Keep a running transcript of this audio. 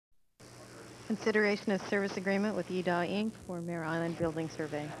Consideration of service agreement with IDAW Inc. for Mare Island Building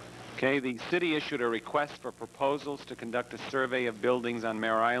Survey. Okay, the city issued a request for proposals to conduct a survey of buildings on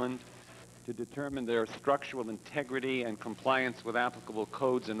Mare Island to determine their structural integrity and compliance with applicable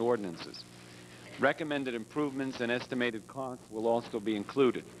codes and ordinances. Recommended improvements and estimated costs will also be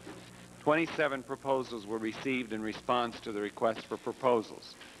included. 27 proposals were received in response to the request for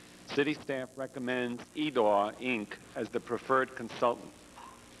proposals. City staff recommends IDAW Inc. as the preferred consultant.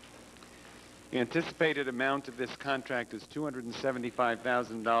 The anticipated amount of this contract is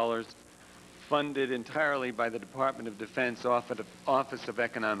 $275,000, funded entirely by the Department of Defense Office of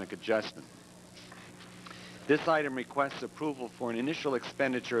Economic Adjustment. This item requests approval for an initial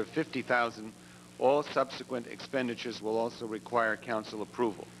expenditure of $50,000. All subsequent expenditures will also require council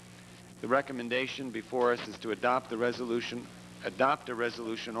approval. The recommendation before us is to adopt a resolution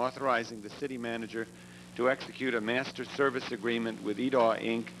authorizing the city manager to execute a master service agreement with IDAW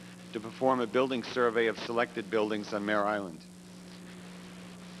Inc. to perform a building survey of selected buildings on Mare Island.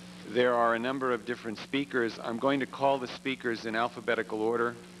 There are a number of different speakers. I'm going to call the speakers in alphabetical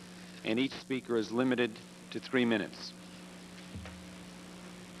order, and each speaker is limited to 3 minutes.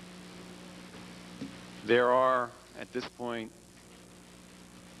 There are, at this point,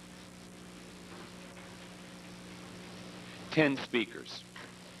 10 speakers.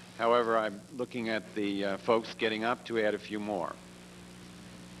 However, I'm looking at the folks getting up to add a few more.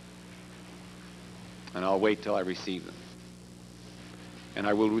 And I'll wait till I receive them. And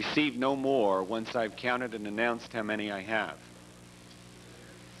I will receive no more once I've counted and announced how many I have.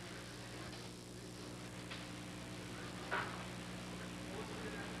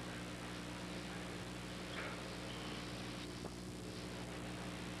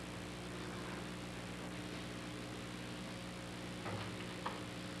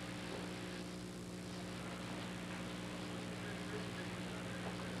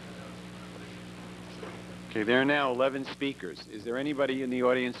 Okay, there are now 11 speakers. Is there anybody in the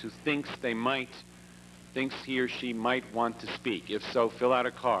audience who thinks he or she might want to speak? If so, fill out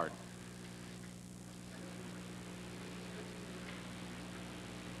a card.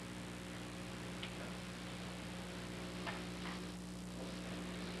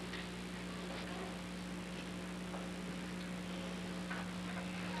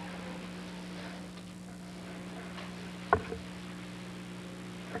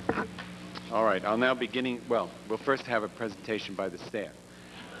 All right, I'll now we'll first have a presentation by the staff.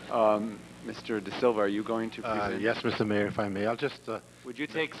 Mr. De Silva, are you going to present? Yes, Mr. Mayor, if I may. I'll just... Would you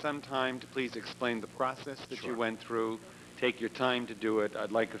take some time to please explain the process that you went through? Take your time to do it.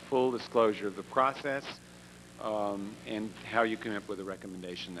 I'd like a full disclosure of the process and how you came up with a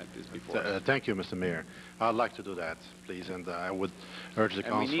recommendation that is before us. Thank you, Mr. Mayor. I'd like to do that, please, and I would urge the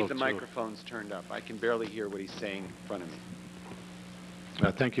council to... And we need the microphones turned up. I can barely hear what he's saying in front of me.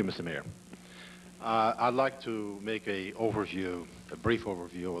 Thank you, Mr. Mayor. I'd like to make a brief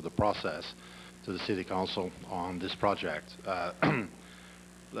overview of the process to the City Council on this project.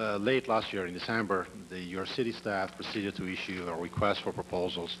 Late last year in December, your city staff proceeded to issue a request for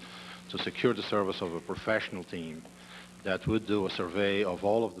proposals to secure the service of a professional team that would do a survey of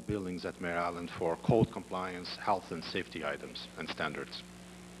all of the buildings at Mare Island for code compliance, health and safety items and standards.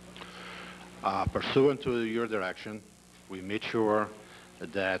 Pursuant to your direction, we made sure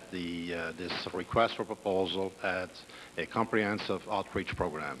that this request for proposal had a comprehensive outreach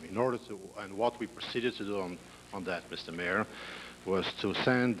program. And what we proceeded to do on that, Mr. Mayor, was to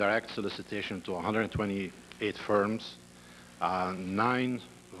send direct solicitation to 128 firms. 9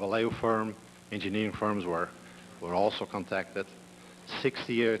 Vallejo engineering firms were also contacted.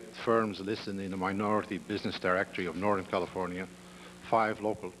 68 firms listed in the Minority Business Directory of Northern California. 5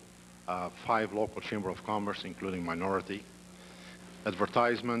 local Chamber of Commerce, including minority.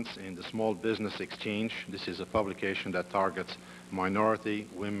 Advertisements in the Small Business Exchange. This is a publication that targets minority,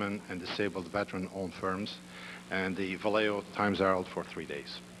 women, and disabled veteran-owned firms, and the Vallejo Times-Herald for 3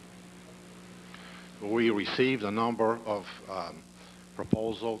 days. We received a number of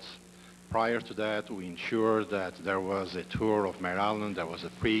proposals. Prior to that, we ensured that there was a tour of Mare Island. There was a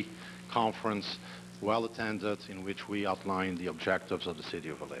pre-conference, well-attended, in which we outlined the objectives of the City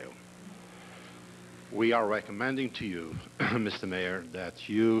of Vallejo. We are recommending to you, Mr. Mayor, that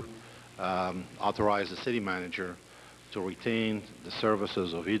you authorize the city manager to retain the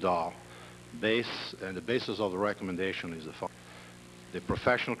services of IDAW. And the basis of the recommendation is the following. The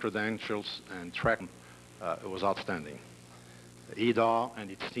professional credentials and track was outstanding. IDAW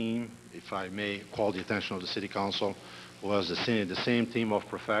and its team, if I may call the attention of the City Council, was the same team of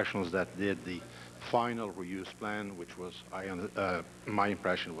professionals that did the final reuse plan, which was, my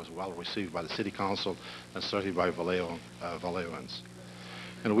impression, was well received by the City Council and certainly by Vallejoans.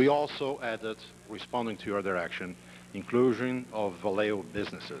 And we also added, responding to your direction, inclusion of Vallejo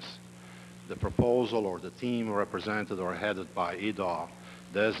businesses. The proposal or the team represented or headed by IDAW,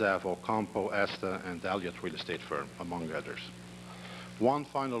 Desavo, Campo, Esta, and Elliott Real Estate Firm, among others. One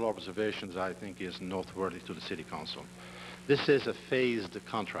final observation that I think is noteworthy to the City Council. This is a phased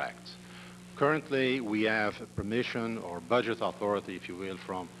contract. Currently, we have permission or budget authority, if you will,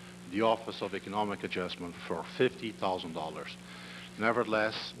 from the Office of Economic Adjustment for $50,000.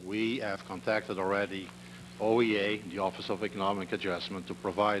 Nevertheless, we have contacted already OEA, the Office of Economic Adjustment, to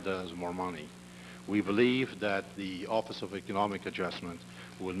provide us more money. We believe that the Office of Economic Adjustment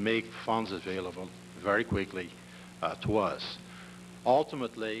will make funds available very quickly to us.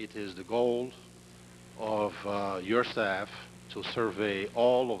 Ultimately, it is the goal of your staff to survey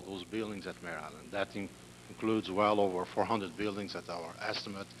all of those buildings at Mare Island. That includes well over 400 buildings at our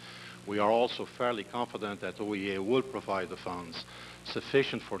estimate. We are also fairly confident that OEA will provide the funds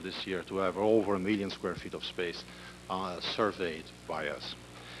sufficient for this year to have over 1 million square feet of space surveyed by us.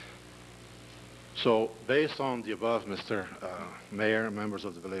 So based on the above, Mr. Mayor, members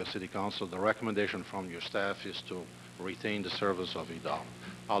of the Vallejo City Council, the recommendation from your staff is to retain the service of IDAW.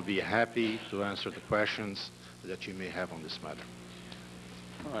 I'll be happy to answer the questions that you may have on this matter.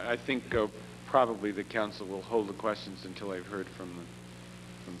 I think probably the council will hold the questions until I've heard from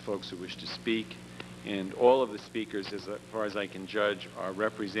folks who wish to speak. And all of the speakers, as far as I can judge, are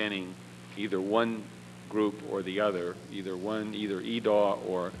representing either one group or the other, either IDAW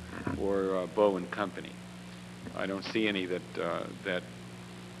or BOE and Company. I don't see any that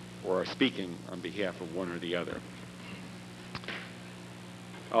are speaking on behalf of one or the other.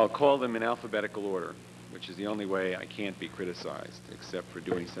 I'll call them in alphabetical order, which is the only way I can't be criticized, except for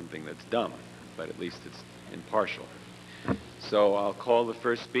doing something that's dumb, but at least it's impartial. So I'll call the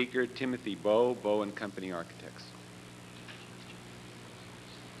first speaker, Timothy BOE, BOE and Company Architects.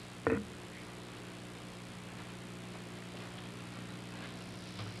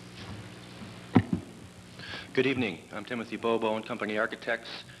 Good evening. I'm Timothy BOE, BOE and Company Architects.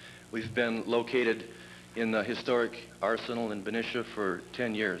 We've been located in the historic Arsenal in Benicia for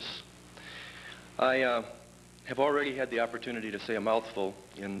 10 years. I have already had the opportunity to say a mouthful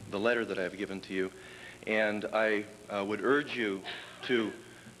in the letter that I've given to you, and I would urge you to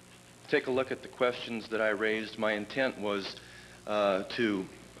take a look at the questions that I raised. My intent was to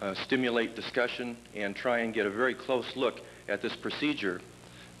stimulate discussion and try and get a very close look at this procedure,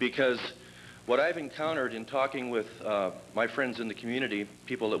 because what I've encountered in talking with my friends in the community,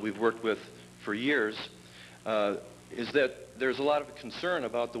 people that we've worked with for years, is that there's a lot of concern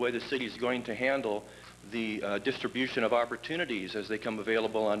about the way the city is going to handle the distribution of opportunities as they come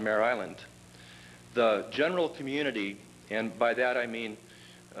available on Mare Island. The general community, and by that I mean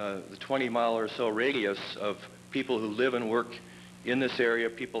the 20-mile or so radius of people who live and work in this area,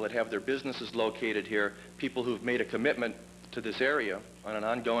 people that have their businesses located here, people who've made a commitment to this area on an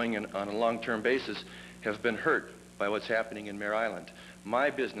ongoing and on a long-term basis, have been hurt by what's happening in Mare Island. My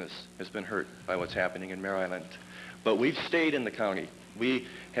business has been hurt by what's happening in Mare Island. But we've stayed in the county. We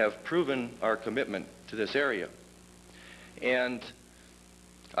have proven our commitment to this area. And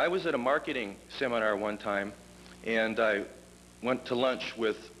I was at a marketing seminar one time, and I went to lunch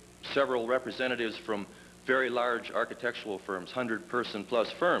with several representatives from very large architectural firms, 100-person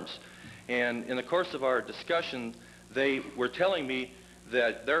plus firms. And in the course of our discussion, they were telling me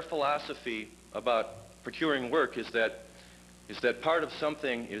that their philosophy about procuring work is that part of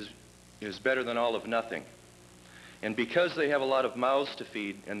something is better than all of nothing. And because they have a lot of mouths to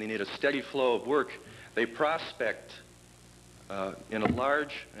feed and they need a steady flow of work, they prospect in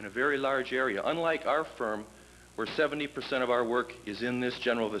a very large area. Unlike our firm, where 70% of our work is in this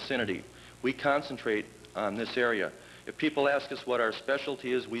general vicinity, we concentrate on this area. If people ask us what our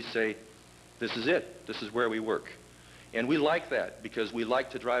specialty is, we say, this is it. This is where we work. And we like that because we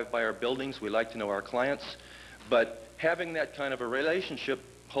like to drive by our buildings, we like to know our clients, but having that kind of a relationship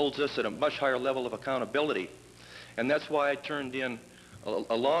holds us at a much higher level of accountability. And that's why I turned in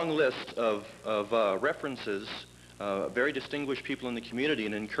a long list of references, very distinguished people in the community,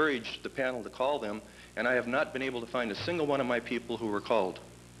 and encouraged the panel to call them, and I have not been able to find a single one of my people who were called.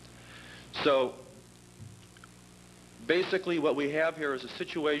 So basically what we have here is a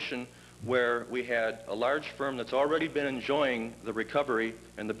situation where we had a large firm that's already been enjoying the recovery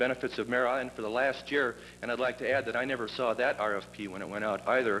and the benefits of Mare Island for the last year, and I'd like to add that I never saw that RFP when it went out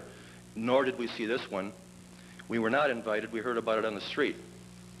either, nor did we see this one. We were not invited. We heard about it on the street.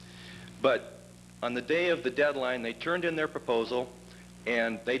 But on the day of the deadline, they turned in their proposal,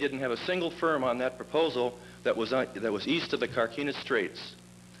 and they didn't have a single firm on that proposal that was east of the Carquinez Straits.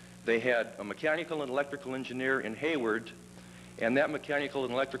 They had a mechanical and electrical engineer in Hayward and that mechanical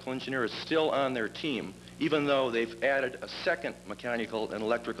and electrical engineer is still on their team, even though they've added a second mechanical and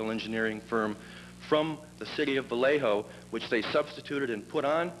electrical engineering firm from the City of Vallejo, which they substituted and put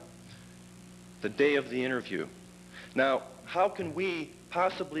on the day of the interview. Now, how can we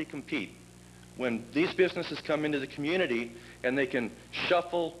possibly compete when these businesses come into the community and they can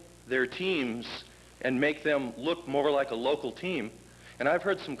shuffle their teams and make them look more like a local team? And I've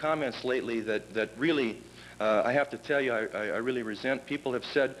heard some comments lately that really, I have to tell you, I really resent. People have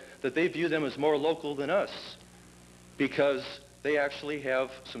said that they view them as more local than us because they actually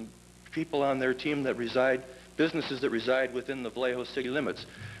have some people on their team that reside, businesses that reside within the Vallejo city limits.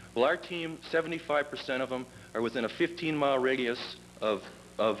 Well, our team, 75% of them are within a 15-mile radius of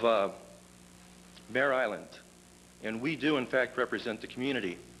Mare Island. And we do, in fact, represent the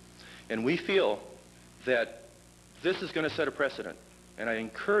community. And we feel that this is going to set a precedent. And I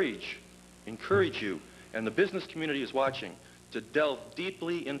encourage you, and the business community is watching, to delve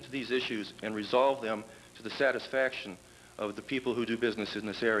deeply into these issues and resolve them to the satisfaction of the people who do business in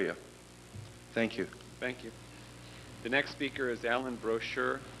this area. Thank you. Thank you. The next speaker is Alan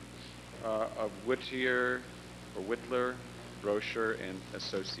Brochure of Whittier, or Whitler, Brochure and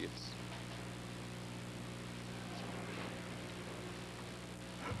Associates.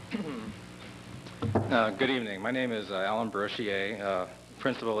 Good evening. My name is Alan Brochure,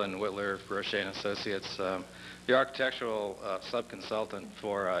 principal in Whitler, Brochure and Associates, the architectural sub-consultant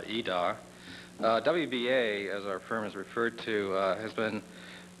for IDAW. WBA, as our firm is referred to,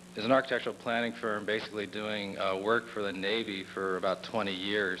 is an architectural planning firm basically doing work for the Navy for about 20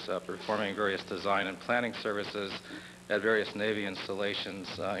 years, performing various design and planning services at various Navy installations,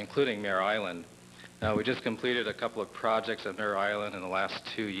 including Mare Island. We just completed a couple of projects at Mare Island in the last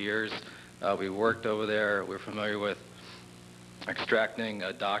 2 years. We worked over there. We're familiar with extracting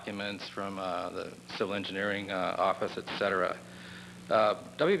documents from the civil engineering office, etc.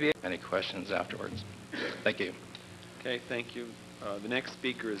 WBA, any questions afterwards? Thank you. Okay, thank you. The next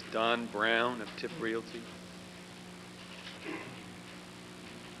speaker is Don Brown of Tip Realty.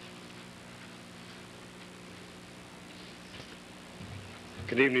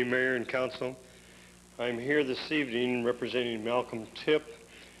 Good evening, Mayor and Council. I'm here this evening representing Malcolm Tip.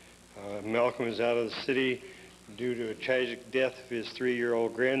 Malcolm is out of the city due to a tragic death of his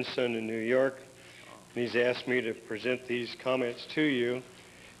 3-year-old grandson in New York. And he's asked me to present these comments to you.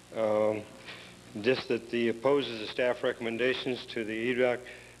 Just that he opposes the staff recommendations to the EDOC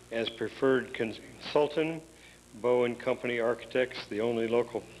as preferred consultant. BOE and Company Architects, the only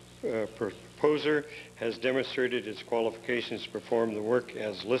local proposer, has demonstrated its qualifications to perform the work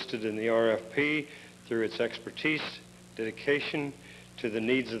as listed in the RFP through its expertise, dedication to the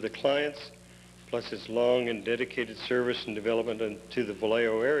needs of the clients, plus its long and dedicated service and development to the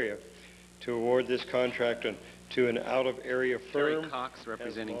Vallejo area. To award this contract to an out-of-area firm. Terry Cox,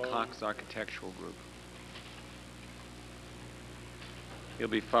 representing Cox Architectural Group. He'll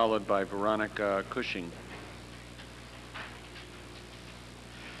be followed by Veronica Cushing.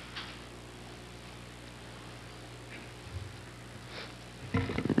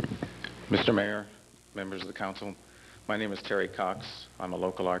 Mr. Mayor, members of the council, my name is Terry Cox. I'm a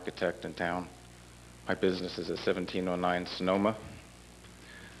local architect in town. My business is at 1709 Sonoma.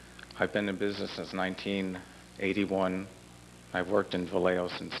 I've been in business since 1981. I've worked in Vallejo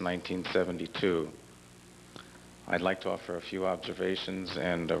since 1972. I'd like to offer a few observations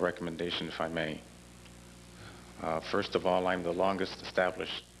and a recommendation, if I may. First of all, I'm the longest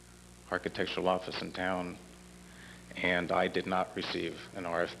established architectural office in town, and I did not receive an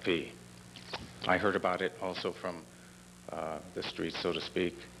RFP. I heard about it also from the street, so to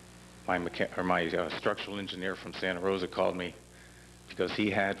speak. My structural engineer from Santa Rosa called me because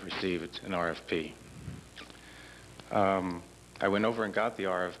he had received an RFP. I went over and got the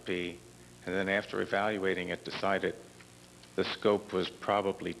RFP, and then after evaluating it, decided the scope was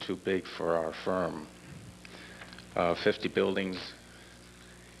probably too big for our firm. 50 buildings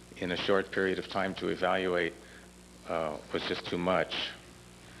in a short period of time to evaluate was just too much.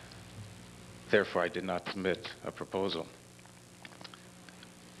 Therefore, I did not submit a proposal.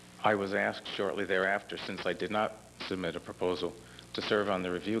 I was asked shortly thereafter, since I did not submit a proposal, to serve on the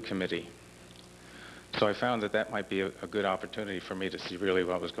review committee. So I found that that might be a good opportunity for me to see really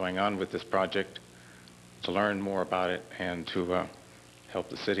what was going on with this project, to learn more about it, and to help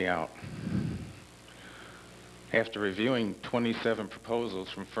the city out. After reviewing 27 proposals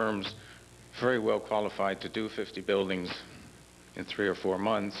from firms very well qualified to do 50 buildings in 3 or 4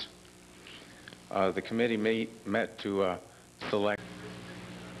 months, the committee met to select.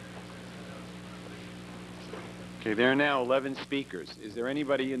 Okay, there are now 11 speakers. Is there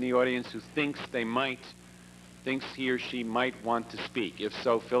anybody in the audience who thinks they might thinks he or she might want to speak? If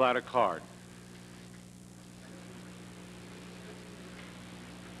so, fill out a card.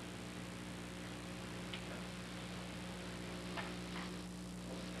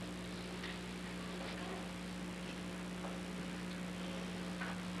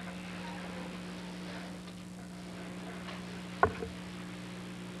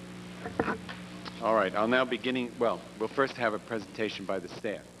 All right, I'll now we'll first have a presentation by the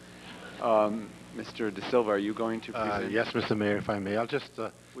staff. Mr. De Silva, are you going to present? Yes, Mr. Mayor, if I may. I'll just...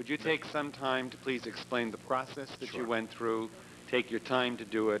 Would you take some time to please explain the process that you went through? Take your time to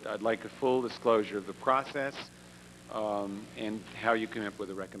do it. I'd like a full disclosure of the process and how you came up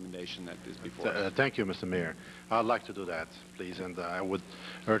with a recommendation that is before us. Thank you, Mr. Mayor. I'd like to do that, please, and I would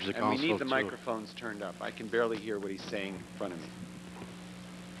urge the council to... And we need the microphones turned up. I can barely hear what he's saying in front of me.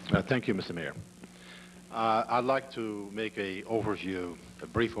 Thank you, Mr. Mayor. I'd like to make a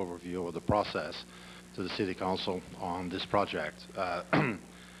brief overview of the process to the City Council on this project.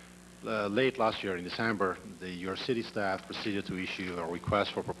 Late last year in December, your city staff proceeded to issue a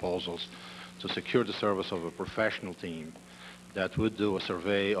request for proposals to secure the service of a professional team that would do a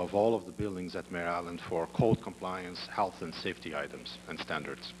survey of all of the buildings at Mare Island for code compliance, health and safety items and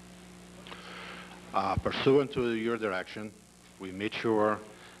standards. Pursuant to your direction, we made sure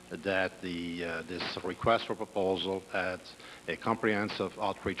that this request for proposal had a comprehensive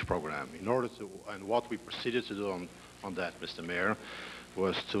outreach program. And what we proceeded to do on that, Mr. Mayor,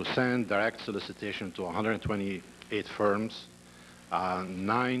 was to send direct solicitation to 128 firms,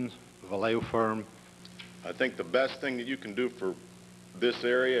 9 Vallejo firms. I think the best thing that you can do for this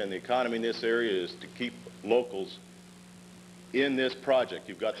area and the economy in this area is to keep locals in this project.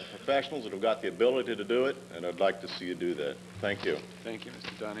 You've got the professionals that have got the ability to do it, and I'd like to see you do that. Thank you. Thank you,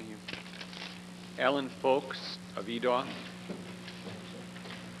 Mr. Donahue. Alan Folks of IDAW.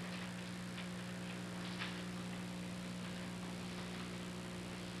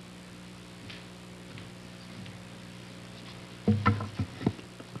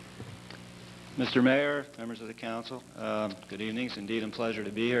 Mr. Mayor, members of the council, good evening. It's indeed a pleasure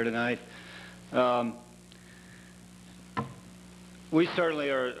to be here tonight. We certainly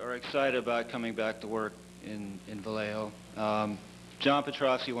are excited about coming back to work in Vallejo. John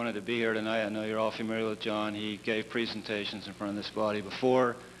Petrofsky wanted to be here tonight. I know you're all familiar with John. He gave presentations in front of this body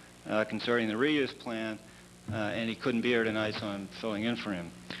before concerning the reuse plan, and he couldn't be here tonight, so I'm filling in for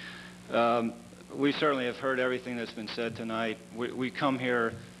him. We certainly have heard everything that's been said tonight. We come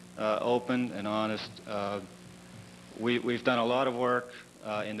here open and honest. We've done a lot of work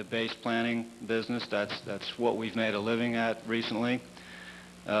in the base planning business. That's what we've made a living at recently.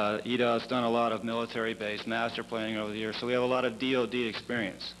 IDAW has done a lot of military-based master planning over the years, so we have a lot of DOD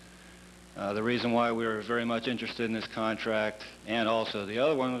experience. The reason why we were very much interested in this contract, and also the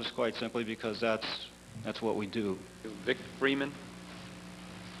other one, was quite simply because that's what we do. Vic Freeman,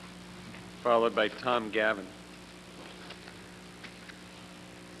 followed by Tom Gavin.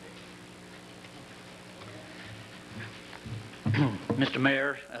 Mr.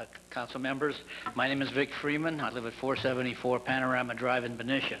 Mayor, council members, my name is Vic Freeman. I live at 474 Panorama Drive in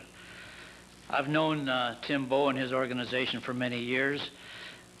Benicia. I've known Tim Bowe and his organization for many years.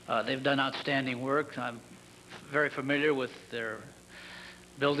 They've done outstanding work. I'm very familiar with their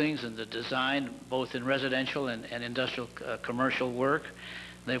buildings and the design, both in residential and industrial commercial work.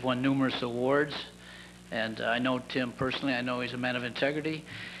 They've won numerous awards, and I know Tim personally. I know he's a man of integrity.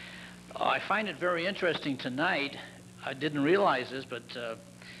 I find it very interesting tonight. I didn't realize this, but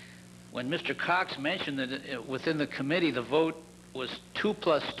when Mr. Cox mentioned that within the committee the vote was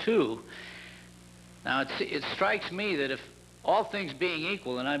 2+2, now it strikes me that if all things being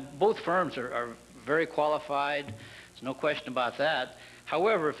equal, and both firms are very qualified, there's no question about that.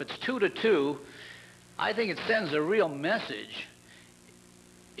 However, if it's 2-2, I think it sends a real message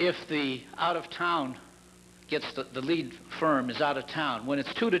if the out-of-town gets the lead firm is out of town. When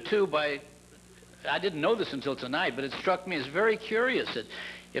it's 2-2 by, I didn't know this until tonight, but it struck me as very curious that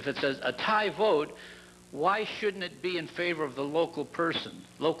if it's a tie vote, why shouldn't it be in favor of the local person,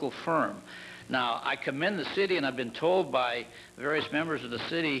 local firm? Now, I commend the city, and I've been told by various members of the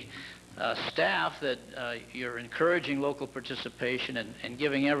city staff that you're encouraging local participation and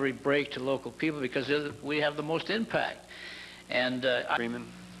giving every break to local people because we have the most impact. And Freeman.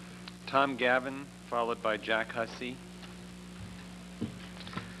 Tom Gavin, followed by Jack Hussey.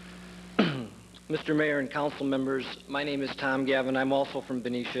 Mr. Mayor and council members, my name is Tom Gavin. I'm also from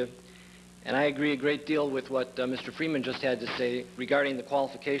Benicia, and I agree a great deal with what Mr. Freeman just had to say regarding the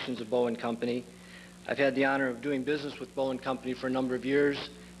qualifications of Bowe & Company. I've had the honor of doing business with Bowe & Company for a number of years,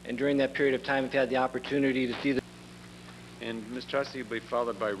 and during that period of time I've had the opportunity to see the... And Mr. Hussey will be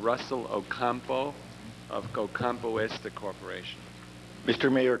followed by Russell Ocampo of Ocampo Este Corporation.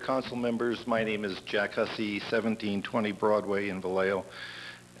 Mr. Mayor, council members, my name is Jack Hussey, 1720 Broadway in Vallejo.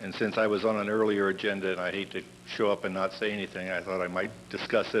 And since I was on an earlier agenda and I hate to show up and not say anything, I thought I might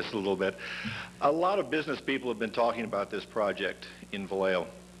discuss this a little bit. A lot of business people have been talking about this project in Vallejo.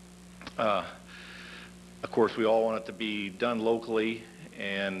 Of course, we all want it to be done locally,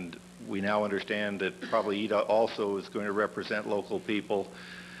 and we now understand that probably IDAW also is going to represent local people.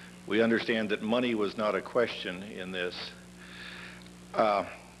 We understand that money was not a question in this.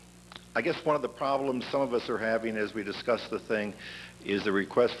 I guess one of the problems some of us are having as we discuss the thing is the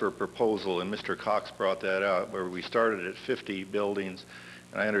request for a proposal, and Mr. Cox brought that out, where we started at 50 buildings,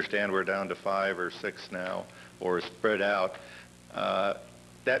 and I understand we're down to 5 or 6 now, or spread out.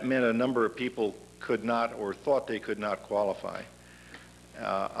 That meant a number of people could not or thought they could not qualify.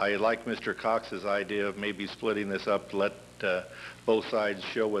 I like Mr. Cox's idea of maybe splitting this up to let both sides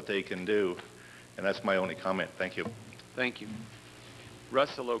show what they can do, and that's my only comment. Thank you. Thank you.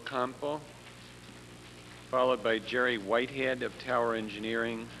 Russell Ocampo, followed by Jerry Whitehead of Tower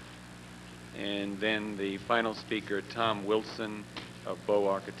Engineering, and then the final speaker, Tom Wilson of BOE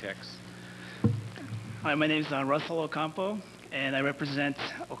Architects. Hi, my name is Russell Ocampo, and I represent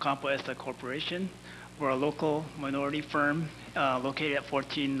Ocampo Este Corporation. We're a local minority firm located at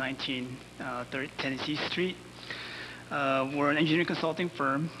 1419 Tennessee Street. We're an engineering consulting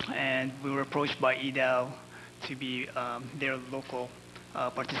firm, and we were approached by IDAW to be their local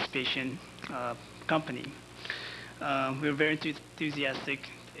participation company. We were very enthusiastic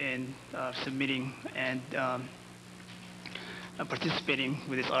in submitting and participating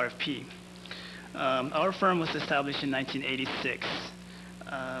with this RFP. Our firm was established in 1986,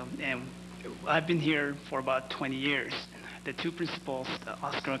 and I've been here for about 20 years. The two principals,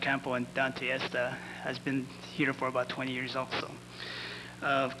 Oscar Ocampo and Dante Esta, has been here for about 20 years also.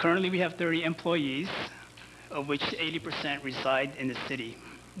 Currently, we have 30 employees, of which 80% reside in the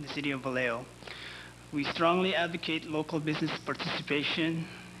city of Vallejo. We strongly advocate local business participation,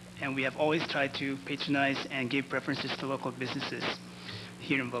 and we have always tried to patronize and give preferences to local businesses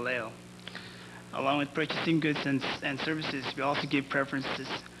here in Vallejo. Along with purchasing goods and services, we also give preferences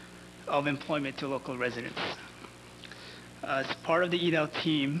of employment to local residents. As part of the IDAW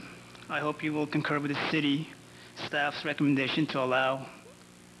team, I hope you will concur with the city staff's recommendation to allow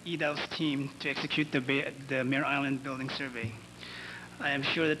IDAW's team to execute the Mare Island building survey. I am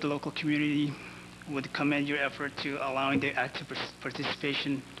sure that the local community would commend your effort to allowing the active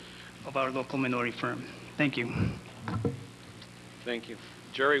participation of our local minority firm. Thank you. Thank you.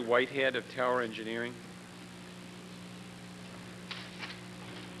 Jerry Whitehead of Tower Engineering.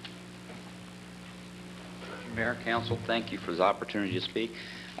 Mayor, Council, thank you for the opportunity to speak.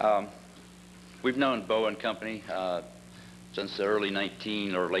 We've known BOE and Company since the early late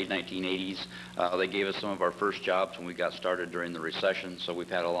 1980s. They gave us some of our first jobs when we got started during the recession, so we've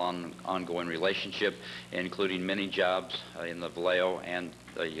had a long ongoing relationship, including many jobs in the Vallejo and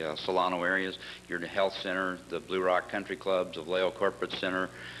the Solano areas, your health center, the Blue Rock Country Clubs, the Vallejo Corporate Center,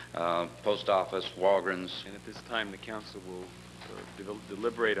 post office, Walgreens. And at this time, the council will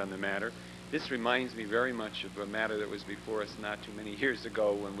deliberate on the matter. This reminds me very much of a matter that was before us not too many years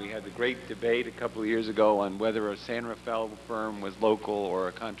ago, when we had the great debate a couple of years ago on whether a San Rafael firm was local or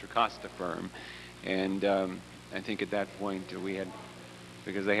a Contra Costa firm. And I think at that point we had,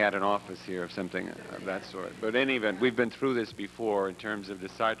 because they had an office here of something of that sort. But in any event, we've been through this before in terms of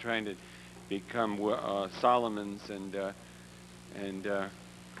trying to become Solomons and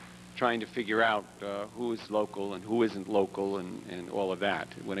trying to figure out who is local and who isn't local and all of that.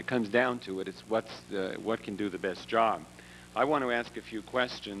 When it comes down to it, it's what can do the best job. I want to ask a few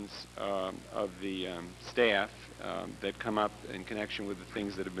questions of the staff that come up in connection with the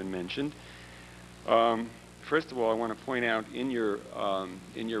things that have been mentioned. First of all, I want to point out in your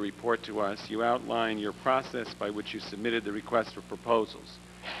report to us, you outline your process by which you submitted the request for proposals.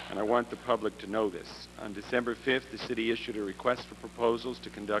 And I want the public to know this. On December 5th, the city issued a request for proposals to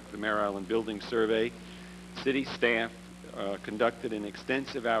conduct the Mare Island building survey. City staff conducted an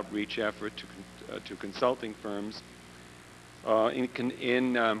extensive outreach effort to consulting firms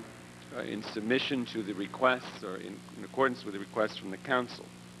in submission to the requests, or in accordance with the requests from the council.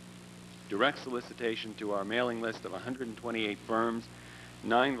 Direct solicitation to our mailing list of 128 firms.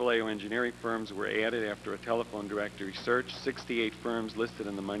 9 Vallejo engineering firms were added after a telephone directory search. 68 firms listed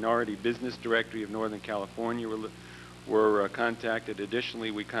in the minority business directory of Northern California were contacted. Additionally,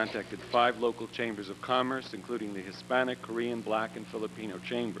 we contacted 5 local chambers of commerce, including the Hispanic, Korean, Black, and Filipino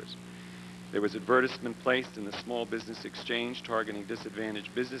chambers. There was advertisement placed in the Small Business Exchange targeting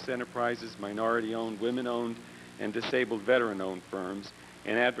disadvantaged business enterprises, minority-owned, women-owned, and disabled veteran-owned firms,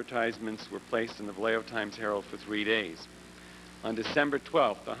 and advertisements were placed in the Vallejo Times-Herald for 3 days. On December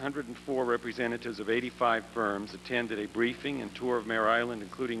 12th, 104 representatives of 85 firms attended a briefing and tour of Mare Island,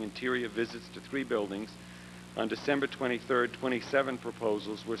 including interior visits to 3 buildings. On December 23rd, 27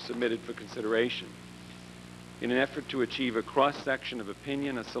 proposals were submitted for consideration. In an effort to achieve a cross-section of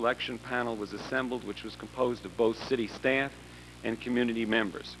opinion, a selection panel was assembled which was composed of both city staff and community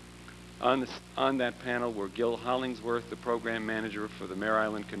members. On that panel were Gil Hollingsworth, the program manager for the Mare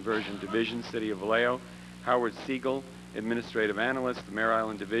Island Conversion Division, City of Vallejo, Howard Siegel, administrative analyst, the Mare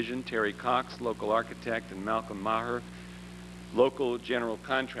Island Division, Terry Cox, local architect, and Malcolm Maher, local general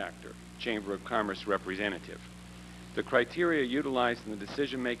contractor, Chamber of Commerce representative. The criteria utilized in the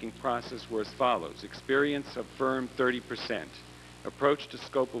decision-making process were as follows: experience of firm 30%, approach to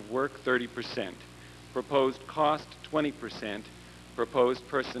scope of work 30%, proposed cost 20%, proposed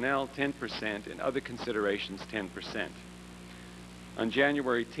personnel 10%, and other considerations 10%. On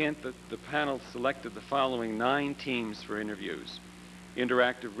January 10th, the panel selected the following 9 teams for interviews.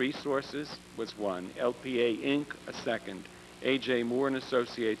 Interactive Resources was 1, LPA Inc. a 2nd, A.J. Moore and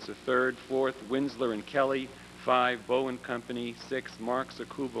Associates a 3rd, 4th, Winsler and Kelly, 5, Bowen Company, 6, Marks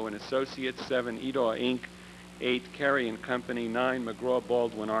Akubo and Associates, 7, IDAW Inc., 8, Carey and Company, 9,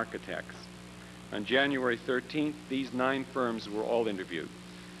 McGraw-Baldwin Architects. On January 13th, these 9 firms were all interviewed.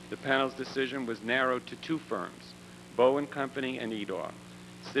 The panel's decision was narrowed to 2 firms, Bowen Company and IDAW.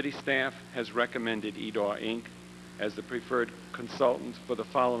 City staff has recommended IDAW Inc. as the preferred consultant for the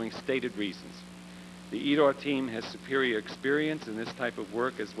following stated reasons. The IDAW team has superior experience in this type of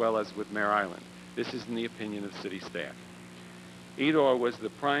work as well as with Mare Island. This is in the opinion of city staff. IDAW was the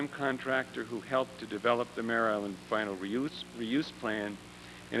prime contractor who helped to develop the Mare Island final reuse plan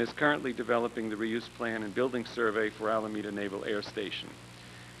and is currently developing the reuse plan and building survey for Alameda Naval Air Station.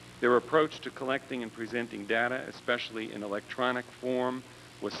 Their approach to collecting and presenting data, especially in electronic form,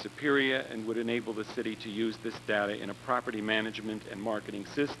 was superior and would enable the city to use this data in a property management and marketing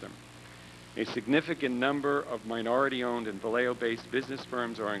system. A significant number of minority-owned and Vallejo-based business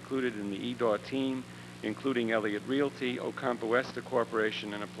firms are included in the IDAW team, including Elliott Realty, Ocampo Esta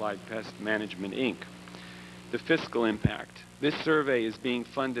Corporation, and Applied Pest Management, Inc. The fiscal impact. This survey is being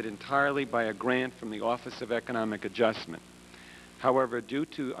funded entirely by a grant from the Office of Economic Adjustment. However, due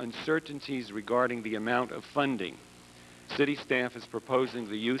to uncertainties regarding the amount of funding, city staff is proposing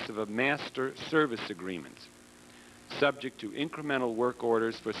the use of a master service agreement, subject to incremental work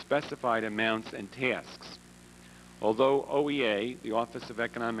orders for specified amounts and tasks. Although OEA, the Office of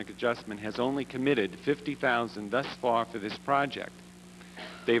Economic Adjustment, has only committed $50,000 thus far for this project,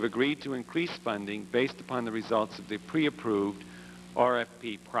 they've agreed to increase funding based upon the results of the pre-approved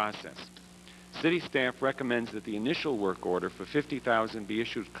RFP process. City staff recommends that the initial work order for $50,000 be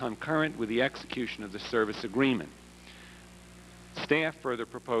issued concurrent with the execution of the service agreement. Staff further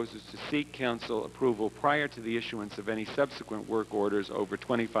proposes to seek council approval prior to the issuance of any subsequent work orders over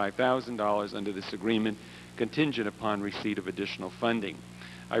 $25,000 under this agreement, contingent upon receipt of additional funding.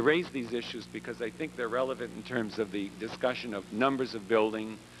 I raise these issues because I think they're relevant in terms of the discussion of numbers of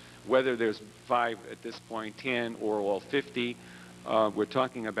building, whether there's 5 at this point, 10, or all 50. We're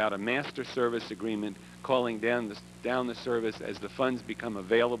talking about a master service agreement calling down the service as the funds become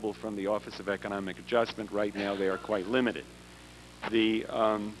available from the Office of Economic Adjustment. Right now they are quite limited. The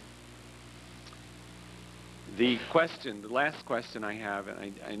last question I have,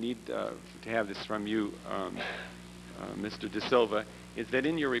 and I need to have this from you, Mr. De Silva, is that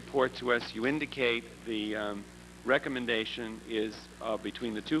in your report to us you indicate the recommendation is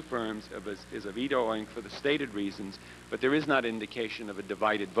between the 2 firms is of IDAW Inc. for the stated reasons, but there is not indication of a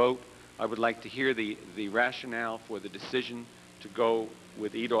divided vote. I would like to hear the rationale for the decision to go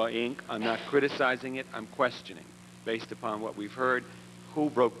with IDAW Inc. I'm not criticizing it, I'm questioning. Based upon what we've heard,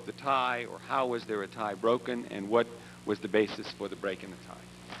 who broke the tie, or how was there a tie broken, and what was the basis for the break in the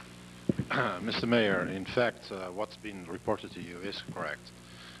tie? Mr. Mayor, in fact, what's been reported to you is correct.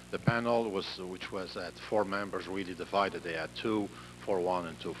 The panel, which was at 4 members, really divided. They had 2 for one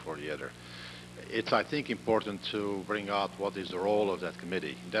and 2 for the other. It's, I think, important to bring out what is the role of that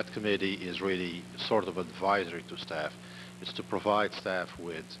committee. That committee is really sort of advisory to staff. It's to provide staff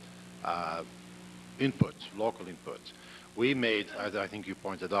with input, local input. We made, as I think you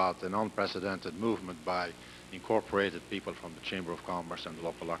pointed out, an unprecedented movement by incorporated people from the Chamber of Commerce and the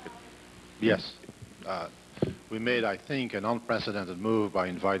local architect. Yes. We made, I think, an unprecedented move by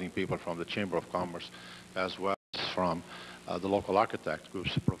inviting people from the Chamber of Commerce as well as from the local architect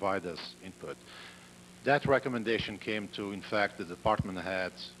groups to provide us input. That recommendation came to, in fact, the department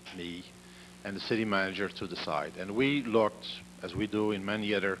head, me, and the city manager to decide. And we looked, as we do in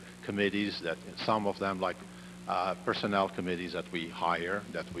many other committees, that some of them, like personnel committees that we hire,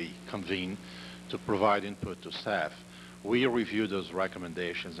 that we convene to provide input to staff. We review those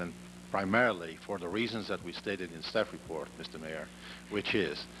recommendations, and primarily for the reasons that we stated in staff report, Mr. Mayor, which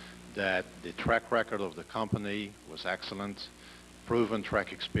is that the track record of the company was excellent, proven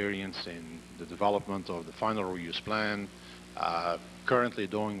track experience in the development of the final reuse plan, currently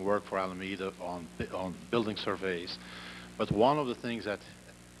doing work for Alameda on building surveys. But one of the things that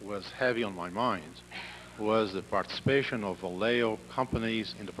was heavy on my mind was the participation of Vallejo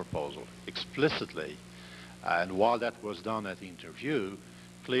companies in the proposal explicitly. And while that was done at the interview,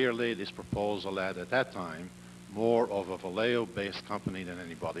 clearly this proposal had at that time more of a Vallejo-based company than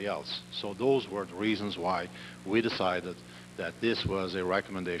anybody else. So those were the reasons why we decided that this was a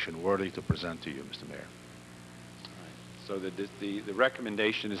recommendation worthy to present to you, Mr. Mayor. So the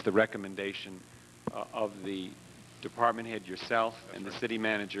recommendation is the recommendation of the department head, yourself, and the city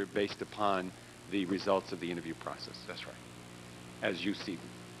manager based upon the results of the interview process. That's right. As you see them.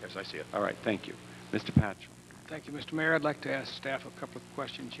 Yes, I see it. All right, thank you. Mr. Patchell. Thank you, Mr. Mayor. I'd like to ask staff a couple of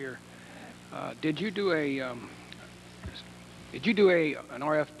questions here. Did you do an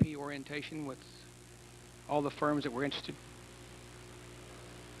RFP orientation with all the firms that were interested?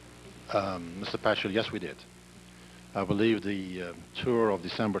 Mr. Patchell, yes, we did. I believe the tour of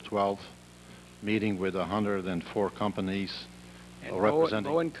December 12th, meeting with 104 companies and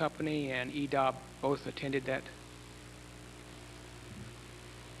representing... Bowen Company and IDAW both attended that?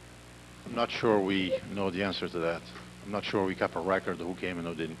 I'm not sure we know the answer to that. I'm not sure we kept a record of who came and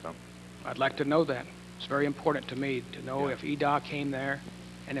who didn't come. I'd like to know that. It's very important to me to know if IDAW came there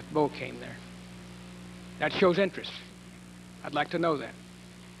and if Bo came there. That shows interest. I'd like to know that.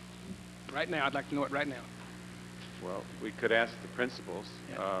 Right now, I'd like to know it right now. Well, we could ask the principals.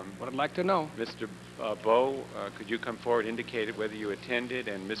 What I'd like to know. Mr. Bo, could you come forward, indicate whether you attended,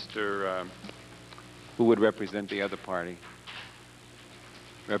 and Mr. Who would represent the other party?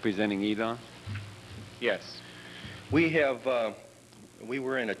 Representing IDAW? Yes. We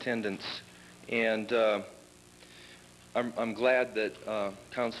were in attendance, and I'm glad that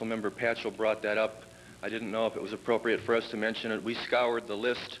Councilmember Patchell brought that up. I didn't know if it was appropriate for us to mention it. We scoured the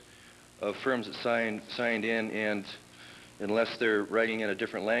list of firms that signed in, and unless they're writing in a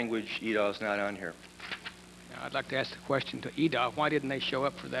different language, IDAW is not on here. Now, I'd like to ask the question to IDAW. Why didn't they show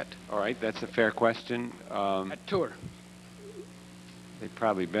up for that? All right, that's a fair question. That tour. They've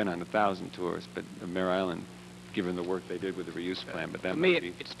probably been on 1,000 tours, but Mare Island, given the work they did with the reuse plan, but that to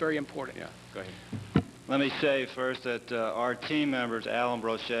me, it's very important. Yeah, go ahead. Let me say first that our team members, Alan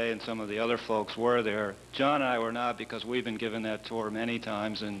Brochet and some of the other folks, were there. John and I were not because we've been given that tour many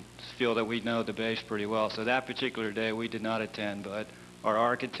times and feel that we know the base pretty well. So that particular day we did not attend, but our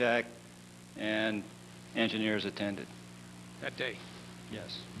architect and engineers attended. That day?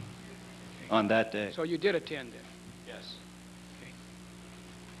 Yes. Okay. On that day. So you did attend then? Yes. Okay.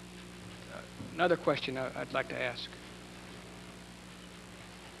 Another question I'd like to ask.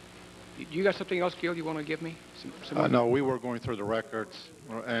 You got something else, Gil, you want to give me? No, we were going through the records,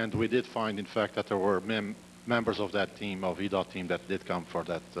 and we did find, in fact, that there were members of that team, of IDAW team, that did come for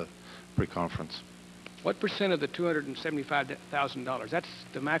that pre-conference. What percent of the $275,000? That's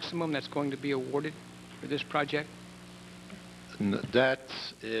the maximum that's going to be awarded for this project? That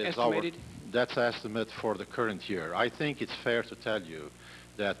is estimated? That's estimate for the current year. I think it's fair to tell you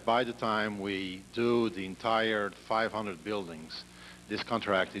that by the time we do the entire 500 buildings, this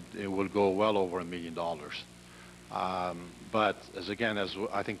contract, it will go well over $1 million. But as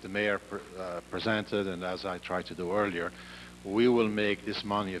I think the mayor presented, and as I tried to do earlier, we will make this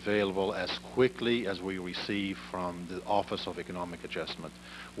money available as quickly as we receive from the Office of Economic Adjustment.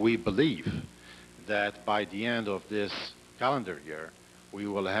 We believe that by the end of this calendar year, we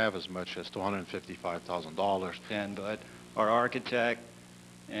will have as much as $255,000. But our architect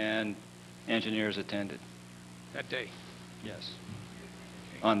and engineers attended. That day? Yes.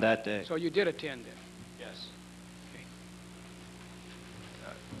 On that day. So you did attend then? Yes. Okay.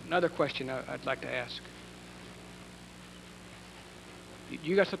 Another question I'd like to ask.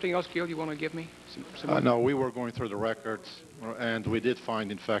 You got something else, Gil, you want to give me? No, we were going through the records, and we did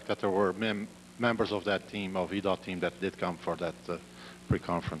find, in fact, that there were members of that team, of IDAW team, that did come for that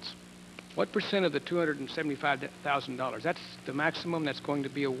pre-conference. What percent of the $275,000? That's the maximum that's going to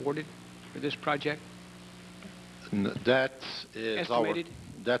be awarded for this project? That is estimated?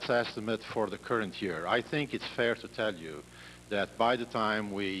 That's estimate for the current year. I think it's fair to tell you that by the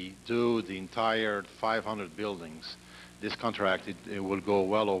time we do the entire 500 buildings, this contract, it will go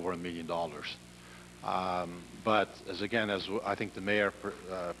well over $1 million. But as I think the mayor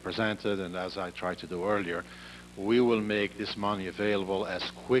presented, and as I tried to do earlier, we will make this money available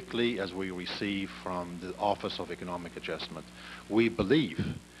as quickly as we receive from the Office of Economic Adjustment. We believe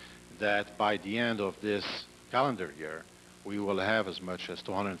that by the end of this calendar year, we will have as much as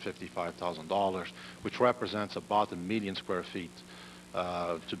 $255,000, which represents about 1 million square feet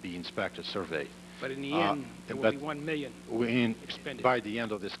to be inspected, surveyed. But in the end, there will be 1 million expended. By the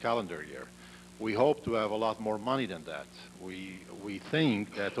end of this calendar year. We hope to have a lot more money than that. We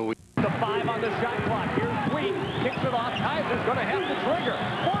think that the 5 on the shot clock. Here's Sweet, kicks it off. Kaiser's going to have to trigger.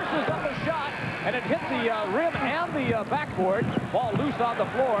 Forces up a shot, and it hit the rim and the backboard. Ball loose on the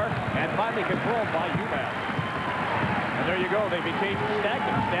floor, and finally controlled by UMass. And there you go. They became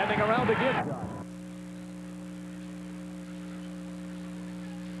stagnant, standing around again.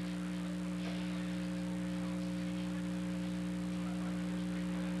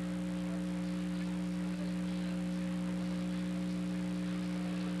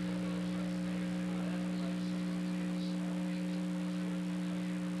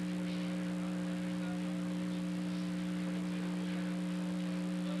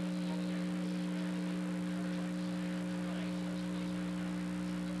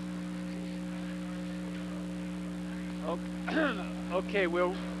 Okay,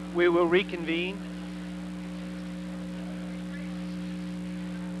 we will reconvene.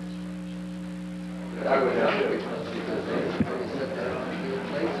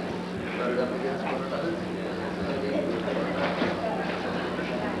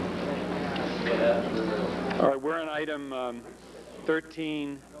 All right, we're on item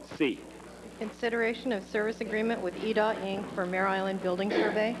 13C. Consideration of service agreement with EDAW Inc. for Mare Island Building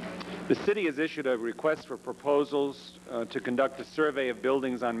Survey. The city has issued a request for proposals to conduct a survey of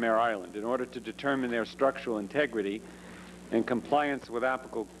buildings on Mare Island in order to determine their structural integrity and compliance with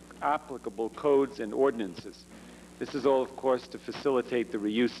applicable codes and ordinances. This is all, of course, to facilitate the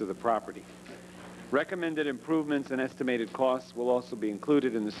reuse of the property. Recommended improvements and estimated costs will also be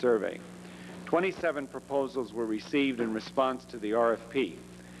included in the survey. 27 proposals were received in response to the RFP.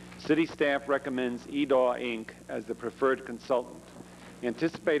 City staff recommends EDAW Inc. as the preferred consultant. The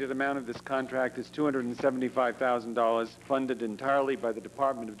anticipated amount of this contract is $275,000, funded entirely by the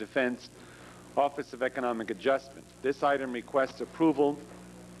Department of Defense, Office of Economic Adjustment. This item requests approval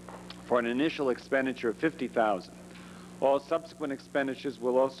for an initial expenditure of $50,000. All subsequent expenditures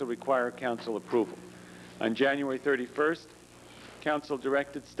will also require council approval. On January 31st, council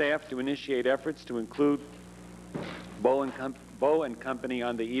directed staff to initiate efforts to include BOE and Company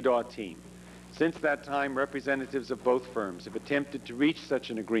on the EDAW team. Since that time, representatives of both firms have attempted to reach such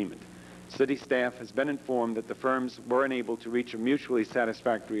an agreement. City staff has been informed that the firms were unable to reach a mutually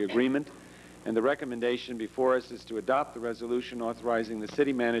satisfactory agreement, and the recommendation before us is to adopt the resolution authorizing the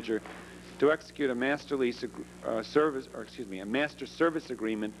city manager to execute a master service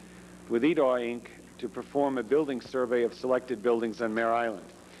agreement with EDAW Inc. to perform a building survey of selected buildings on Mare Island.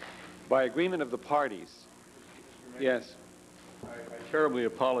 By agreement of the parties. Yes. I terribly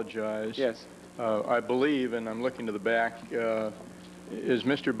apologize. Yes. I believe, and I'm looking to the back, is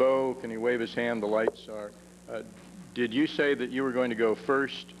Mr. Bowe, can he wave his hand? The lights are. Did you say that you were going to go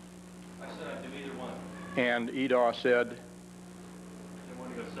first? I said I'd do either one. And EDAW said? I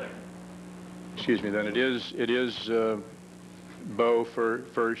want to go second. Excuse me, then it is Bowe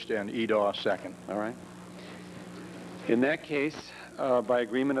first and EDAW second. All right. In that case, by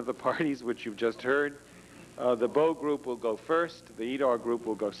agreement of the parties, which you've just heard, the BOE group will go first, the EDAW group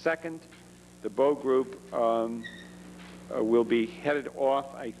will go second. The BOE group will be headed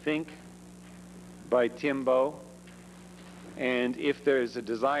off, I think, by Tim Bowe. And if there is a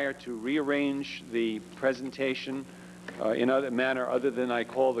desire to rearrange the presentation in other manner other than I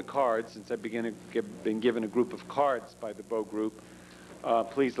call the cards, since I've been given a group of cards by the BOE group,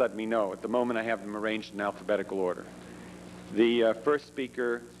 please let me know. At the moment, I have them arranged in alphabetical order. The first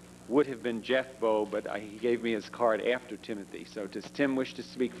speaker would have been Jeff Bowe, but he gave me his card after Timothy. So does Tim wish to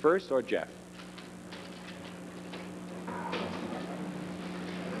speak first or Jeff?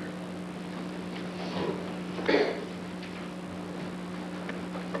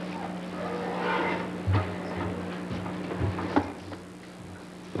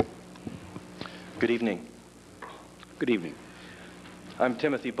 Good evening. Good evening. I'm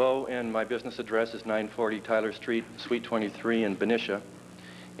Timothy Bowe, and my business address is 940 Tyler Street, Suite 23 in Benicia,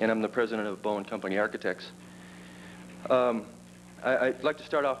 and I'm the president of Bowe and Company Architects. I'd like to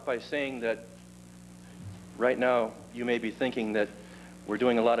start off by saying that right now you may be thinking that we're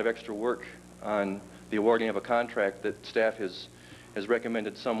doing a lot of extra work on the awarding of a contract that staff has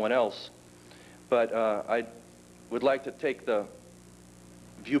recommended someone else, but I would like to take the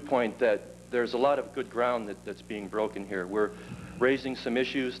viewpoint that there's a lot of good ground that's being broken here. We're raising some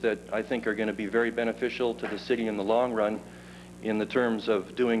issues that I think are going to be very beneficial to the city in the long run in the terms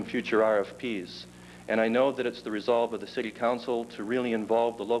of doing future RFPs. And I know that it's the resolve of the City Council to really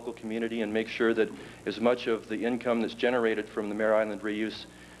involve the local community and make sure that as much of the income that's generated from the Mare Island reuse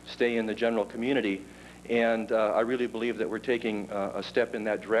stay in the general community. And I really believe that we're taking a step in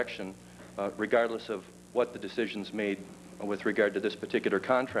that direction, regardless of what the decision's made with regard to this particular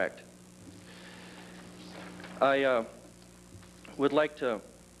contract. I would like to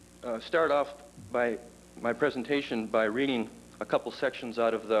start off by my presentation by reading a couple sections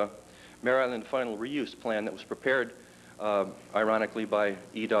out of the Mare Island Final Reuse Plan that was prepared, ironically, by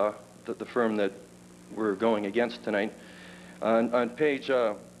IDAW, the firm that we're going against tonight. On page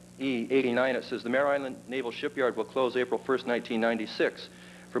E89, it says, the Mare Island Naval Shipyard will close April 1st, 1996.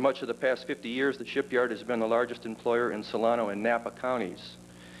 For much of the past 50 years, the shipyard has been the largest employer in Solano and Napa counties.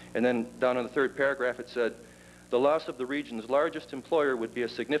 And then down in the third paragraph, it said, the loss of the region's largest employer would be a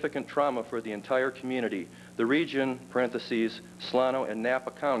significant trauma for the entire community. The region, parentheses, Solano and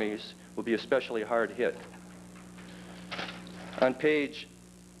Napa counties, will be especially hard hit. On page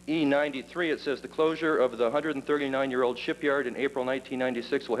E93, it says the closure of the 139-year-old shipyard in April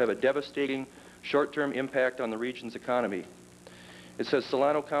 1996 will have a devastating short-term impact on the region's economy. It says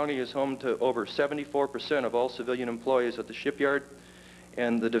Solano County is home to over 74% of all civilian employees at the shipyard,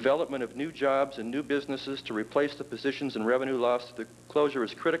 and the development of new jobs and new businesses to replace the positions and revenue lost to the closure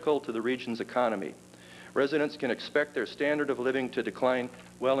is critical to the region's economy. Residents can expect their standard of living to decline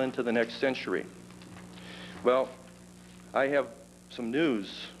well into the next century. Well, I have some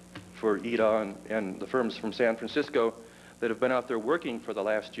news for IDAW and the firms from San Francisco that have been out there working for the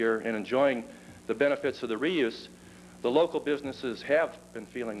last year and enjoying the benefits of the reuse. The local businesses have been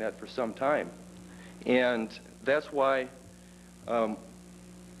feeling that for some time. And that's why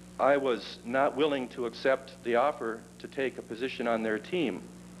I was not willing to accept the offer to take a position on their team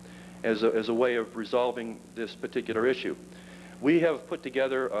as a way of resolving this particular issue. We have put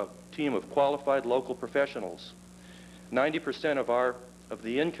together a team of qualified local professionals. 90% of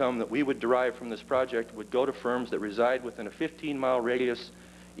the income that we would derive from this project would go to firms that reside within a 15-mile radius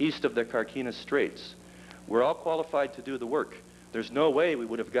east of the Carquinez Straits. We're all qualified to do the work. There's no way we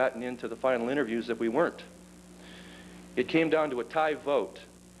would have gotten into the final interviews if we weren't. It came down to a tie vote,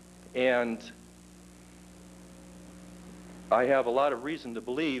 and I have a lot of reason to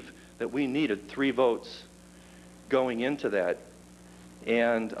believe that we needed 3 votes going into that.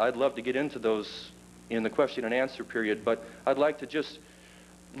 And I'd love to get into those in the question and answer period, but I'd like to just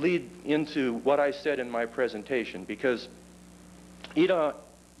lead into what I said in my presentation, because IDAW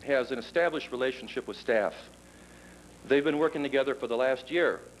has an established relationship with staff. They've been working together for the last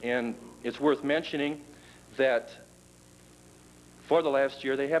year, and it's worth mentioning that for the last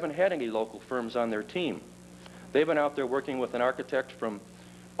year they haven't had any local firms on their team. They've been out there working with an architect from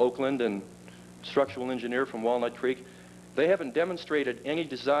Oakland and structural engineer from Walnut Creek. They haven't demonstrated any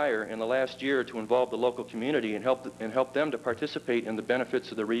desire in the last year to involve the local community and help them to participate in the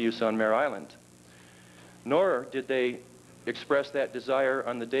benefits of the reuse on Mare Island. Nor did they express that desire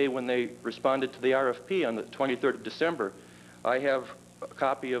on the day when they responded to the RFP on the 23rd of December. I have a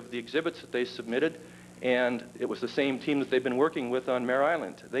copy of the exhibits that they submitted, and it was the same team that they've been working with on Mare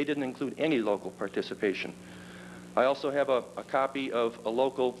Island. They didn't include any local participation. I also have a copy of a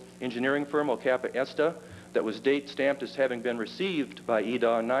local engineering firm, Ocampa Esta, that was date stamped as having been received by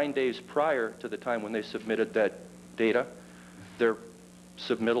IDAW 9 days prior to the time when they submitted that data, their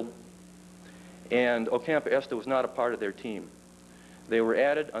submittal. And Ocampa Esta was not a part of their team. They were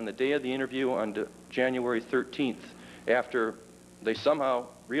added on the day of the interview on January 13th, after they somehow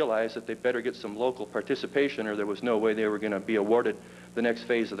realized that they better get some local participation or there was no way they were going to be awarded the next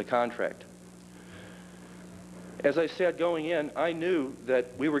phase of the contract. As I said going in, I knew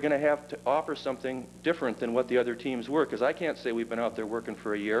that we were going to have to offer something different than what the other teams were, because I can't say we've been out there working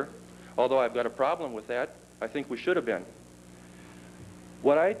for a year, although I've got a problem with that. I think we should have been.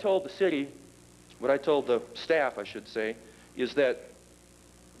 What I told the city, what I told the staff, I should say, is that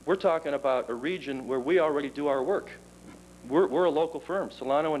we're talking about a region where we already do our work. We're a local firm.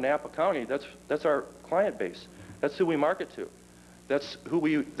 Solano and Napa County, that's our client base. That's who we market to.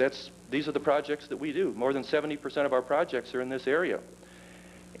 These are the projects that we do. More than 70% of our projects are in this area.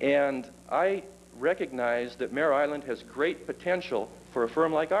 And I recognize that Mare Island has great potential for a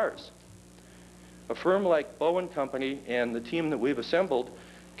firm like ours. A firm like BOE Company and the team that we've assembled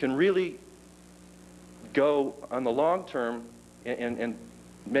can really go on the long term and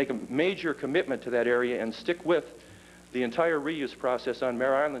make a major commitment to that area and stick with the entire reuse process on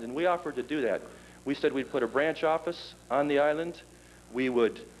Mare Island, and we offered to do that. We said we'd put a branch office on the island. We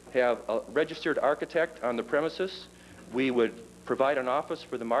would have a registered architect on the premises. We would provide an office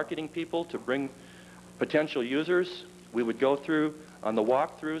for the marketing people to bring potential users. We would go through on the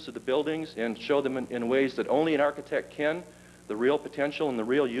walkthroughs of the buildings and show them in ways that only an architect can, the real potential and the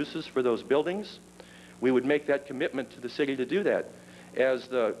real uses for those buildings. We would make that commitment to the city to do that. As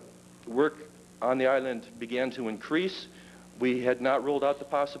the work on the island began to increase, we had not ruled out the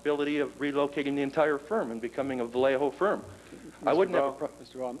possibility of relocating the entire firm and becoming a Vallejo firm. I wouldn't have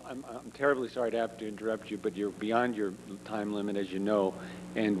Mr. Ball, I'm terribly sorry to have to interrupt you, but you're beyond your time limit, as you know,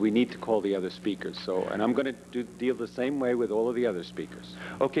 and we need to call the other speakers. So, and I'm going to deal the same way with all of the other speakers.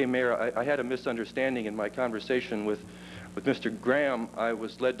 Okay, Mayor, I had a misunderstanding in my conversation with Mr. Graham. I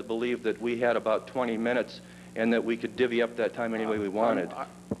was led to believe that we had about 20 minutes and that we could divvy up that time any way we wanted.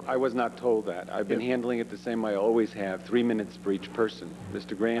 I was not told that. I've been handling it the same way I always have, 3 minutes for each person.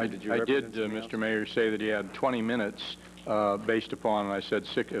 Mr. Graham, did you represent something else? Mr. Mayor, say that he had 20 minutes based upon, I said,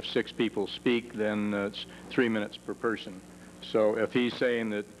 if 6 people speak, then it's 3 minutes per person. So if he's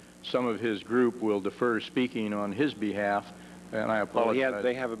saying that some of his group will defer speaking on his behalf, and I apologize. Well,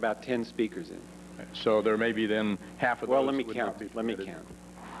 they have about 10 speakers in. So there may be then half of those. Well, let me count. Let me count.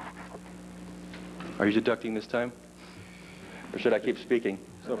 Are you deducting this time? Or should I keep speaking?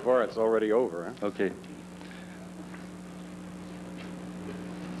 So far, it's already over, huh? Okay.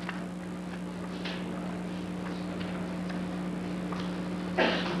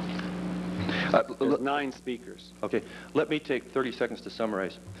 There's 9 speakers. Okay. Let me take 30 seconds to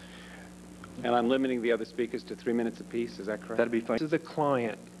summarize. And I'm limiting the other speakers to 3 minutes apiece. Is that correct? That'd be fine. To the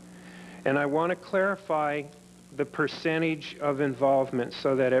client. And I want to clarify the percentage of involvement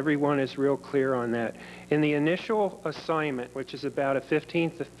so that everyone is real clear on that. In the initial assignment, which is about a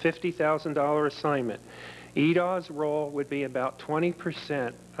 $50,000 assignment, IDAW's role would be about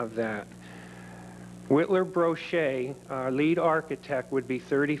 20% of that. Whitler Brochet, our lead architect, would be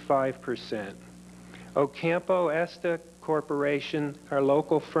 35%. Ocampo Esta Corporation, our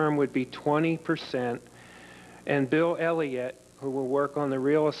local firm, would be 20%. And Bill Elliott, who will work on the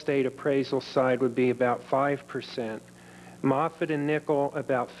real estate appraisal side, would be about 5%. Moffitt and Nickel,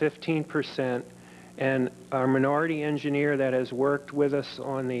 about 15%. And our minority engineer that has worked with us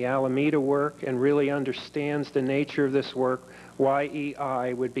on the Alameda work and really understands the nature of this work,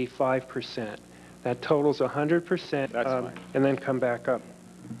 YEI, would be 5%. That totals 100%. That's fine. And then come back up.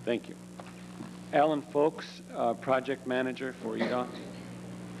 Thank you. Alan Folks, project manager for EDAW.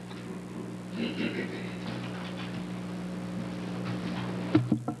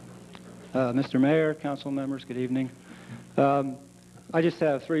 Mr. Mayor, council members, good evening. I just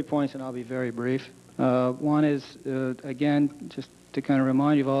have 3 points, and I'll be very brief. One is, again, just to kind of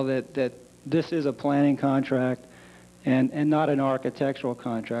remind you all that this is a planning contract and not an architectural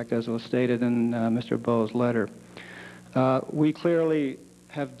contract, as was stated in Mr. Bowe's letter. We clearly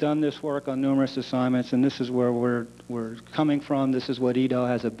have done this work on numerous assignments, and this is where we're coming from. This is what EDAW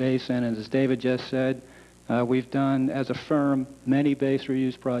has a base in, and as David just said, we've done, as a firm, many base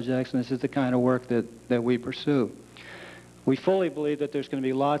reuse projects, and this is the kind of work that we pursue. We fully believe that there's going to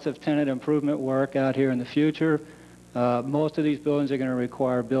be lots of tenant improvement work out here in the future. Most of these buildings are going to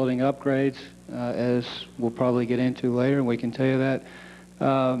require building upgrades, as we'll probably get into later, and we can tell you that.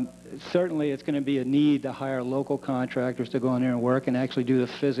 Certainly, it's going to be a need to hire local contractors to go in there and work and actually do the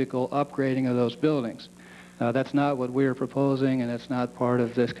physical upgrading of those buildings. That's not what we're proposing, and that's not part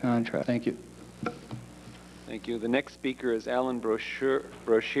of this contract. Thank you. Thank you. The next speaker is Alan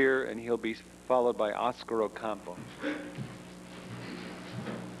Brochere, and he'll be followed by Oscar Ocampo.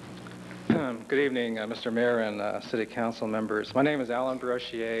 Good evening, Mr. Mayor and City Council members. My name is Alan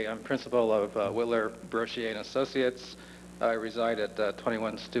Brochere. I'm principal of Whitler, Brochere & Associates. I reside at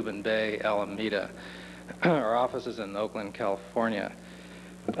 21 Steuben Bay, Alameda. Our office is in Oakland, California.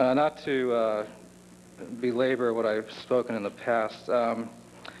 Not to belabor what I've spoken in the past,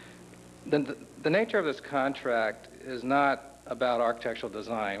 the nature of this contract is not about architectural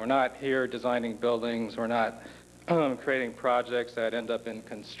design. We're not here designing buildings. We're not creating projects that end up in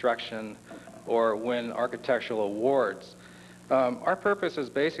construction or win architectural awards. Our purpose is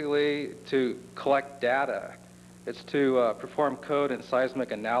basically to collect data. It's to perform code and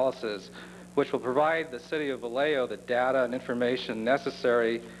seismic analysis, which will provide the City of Vallejo the data and information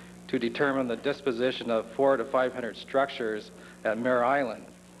necessary to determine the disposition of 400 to 500 structures at Mare Island.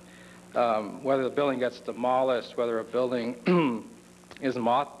 Whether the building gets demolished, whether a building is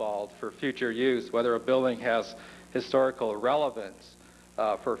mothballed for future use, whether a building has historical relevance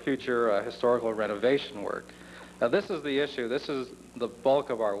for future historical renovation work. Now, this is the issue. This is the bulk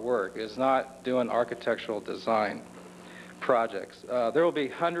of our work, is not doing architectural design projects. There will be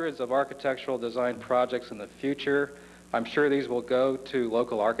hundreds of architectural design projects in the future. I'm sure these will go to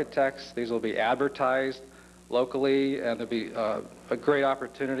local architects. These will be advertised locally, and there'll be a great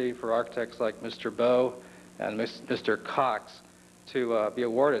opportunity for architects like Mr. Bowe and Mr. Cox to be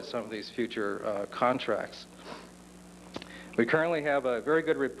awarded some of these future contracts. We currently have a very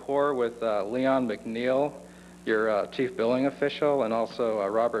good rapport with Leon McNeil, your chief building official, and also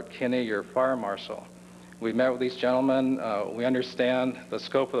Robert Kinney, your fire marshal. We met with these gentlemen. We understand the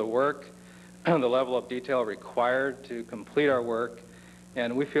scope of the work, the level of detail required to complete our work,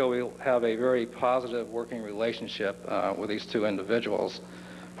 and we feel we'll have a very positive working relationship with these two individuals.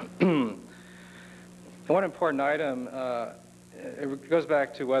 One important item, it goes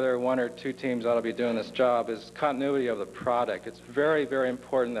back to whether one or two teams ought to be doing this job, is continuity of the product. It's very, very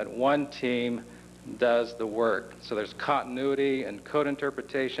important that one team does the work. So there's continuity in code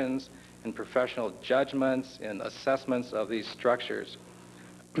interpretations, in professional judgments, in assessments of these structures.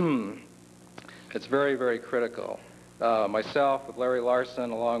 It's very, very critical. Myself, with Larry Larson,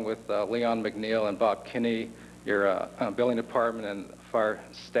 along with Leon McNeil and Bob Kinney, your building department and fire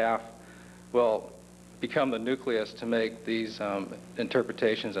staff, will become the nucleus to make these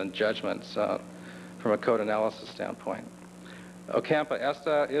interpretations and judgments from a code analysis standpoint. Ocampo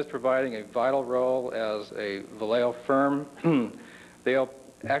Esta is providing a vital role as a Vallejo firm. They'll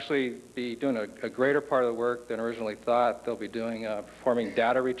actually be doing a greater part of the work than originally thought. They'll be doing performing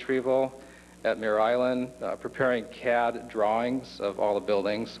data retrieval at Mare Island, preparing CAD drawings of all the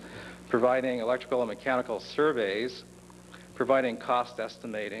buildings, providing electrical and mechanical surveys, providing cost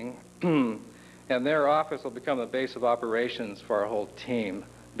estimating, and their office will become the base of operations for our whole team,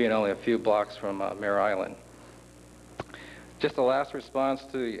 being only a few blocks from Mare Island. Just a last response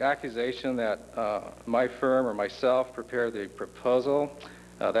to the accusation that my firm or myself prepared the proposal.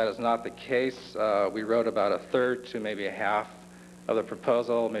 That is not the case. We wrote about a third to maybe a half of the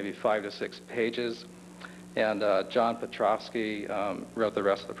proposal, maybe 5 to 6 pages, and John Petrovsky wrote the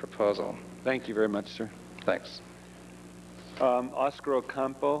rest of the proposal. Thank you very much, sir. Thanks. Oscar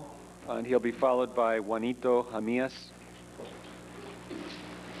Ocampo, and he'll be followed by Juanito Jamias.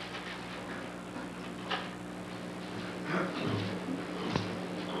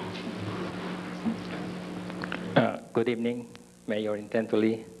 Good evening, Mayor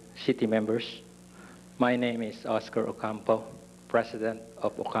Intentuli, city members. My name is Oscar Ocampo, President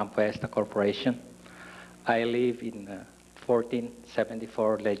of Ocampo Esta Corporation. I live in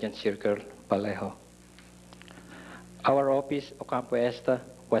 1474 Legend Circle, Vallejo. Our office, Ocampo Esta,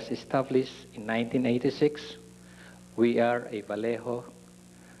 was established in 1986. We are a Vallejo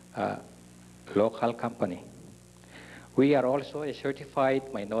local company. We are also a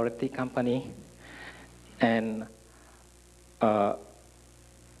certified minority company, and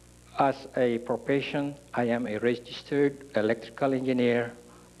as a profession, I am a registered electrical engineer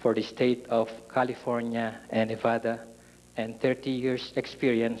for the state of California and Nevada, and 30 years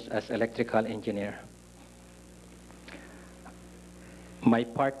experience as electrical engineer. My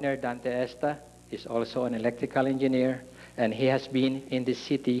partner, Dante Esta, is also an electrical engineer, and he has been in the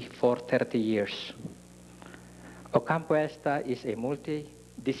city for 30 years. Ocampo Esta is a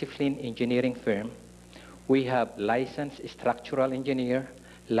multidiscipline engineering firm. We have licensed structural engineer,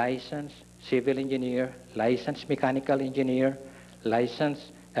 licensed civil engineer, licensed mechanical engineer,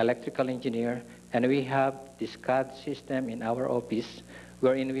 licensed electrical engineer, and we have this CAD system in our office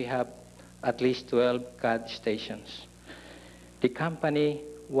wherein we have at least 12 CAD stations. The company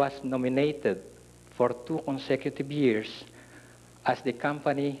was nominated for 2 consecutive years as the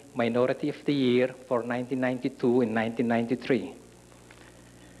company Minority of the Year for 1992 and 1993.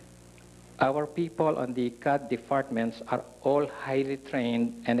 Our people on the CAD departments are all highly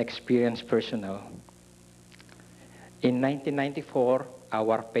trained and experienced personnel. In 1994,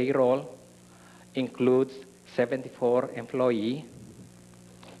 our payroll includes 74 employees.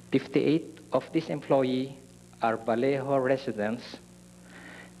 58 of these employees are Vallejo residents,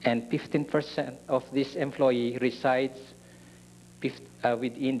 and 15% of these employees resides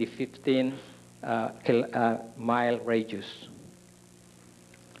within the 15-mile radius.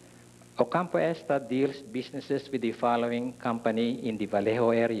 Ocampo Esta deals businesses with the following company in the Vallejo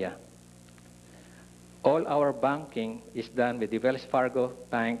area. All our banking is done with the Wells Fargo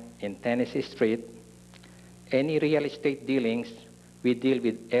Bank in Tennessee Street. Any real estate dealings, we deal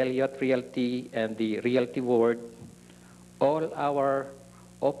with Elliott Realty and the Realty World. All our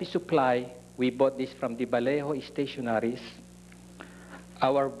office supply, we bought this from the Vallejo stationaries.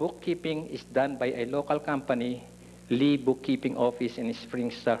 Our bookkeeping is done by a local company, Lee Bookkeeping Office in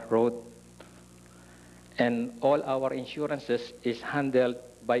Springstar Road. And all our insurances is handled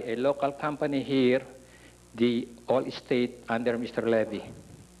by a local company here, the All-State under Mr. Levy.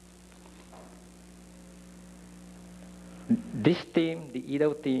 This team, the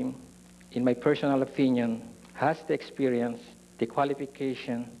IDAW team, in my personal opinion, has the experience, the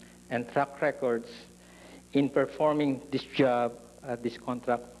qualification, and track records in performing this job, this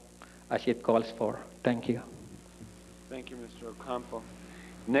contract, as it calls for. Thank you. Thank you, Mr. Ocampo.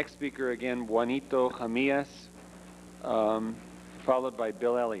 Next speaker again, Juanito Jamillas, followed by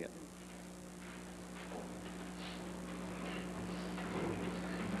Bill Elliott.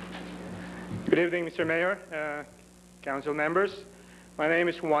 Good evening, Mr. Mayor, council members. My name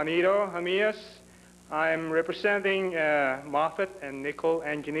is Juanito Jamillas. I'm representing Moffett and Nickel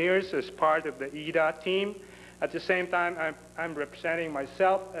Engineers as part of the EDA team. At the same time, I'm representing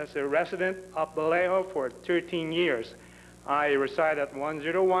myself as a resident of Vallejo for 13 years. I reside at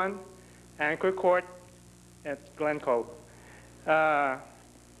 101 Anchor Court at Glencoe.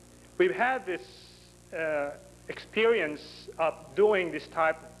 We've had this experience of doing this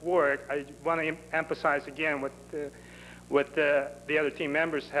type of work. I want to emphasize again what the other team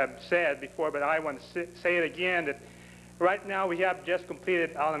members have said before, but I want to say it again, that right now we have just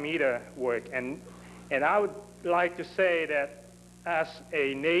completed Alameda work, and I would like to say that as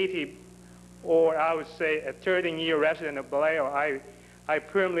a native, or I would say a 13-year resident of Vallejo, I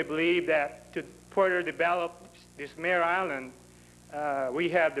firmly believe that to further develop this Mare Island, we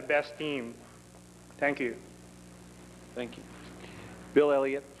have the best team. Thank you. Thank you. Bill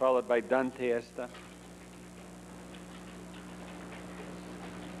Elliott, followed by Dante Esta.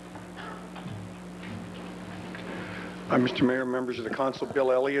 Mr. Mayor, members of the council,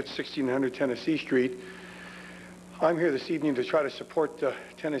 Bill Elliott, 1600 Tennessee Street. I'm here this evening to try to support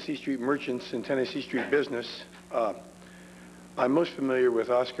Tennessee Street merchants and Tennessee Street business. I'm most familiar with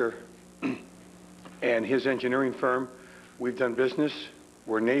Oscar and his engineering firm. We've done business.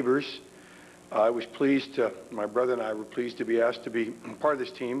 We're neighbors. I was pleased, my brother and I were pleased to be asked to be part of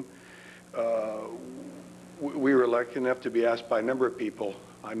this team. We were lucky enough to be asked by a number of people.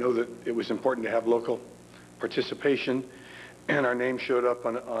 I know that it was important to have local participation, and our name showed up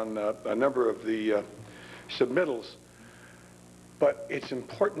on a number of the submittals. But it's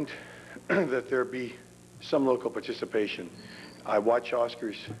important that there be some local participation. I watch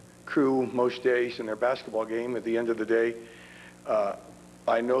Oscar's crew most days in their basketball game. At the end of the day,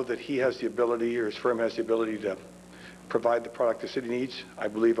 I know that he has the ability, or his firm has the ability, to provide the product the city needs. I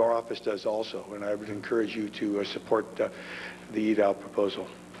believe our office does also, and I would encourage you to support the EDAW proposal.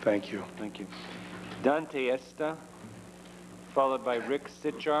 Thank you. Thank you. Dante Esta, followed by Rick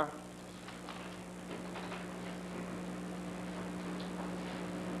Sitchar.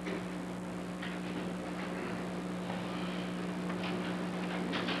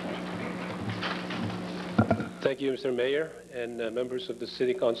 Thank you, Mr. Mayor and members of the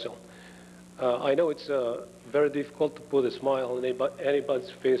City Council. I know it's very difficult to put a smile on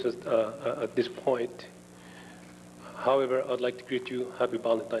anybody's face at this point. However, I'd like to greet you Happy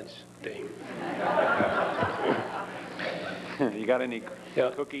Valentine's Day. You got any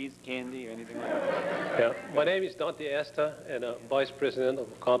cookies, candy, or anything like that? Yeah. My name is Dante Esta, and I'm Vice President of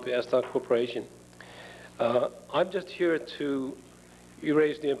Ocampo Esta Corporation. I'm just here to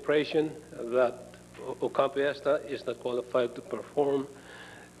erase the impression that Ocampo Esta is not qualified to perform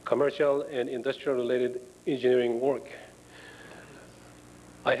commercial and industrial-related engineering work.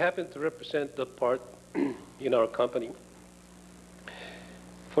 I happen to represent that part in our company.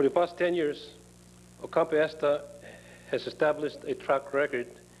 For the past 10 years, Ocampo Esta has established a track record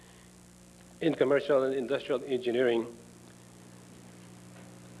in commercial and industrial engineering,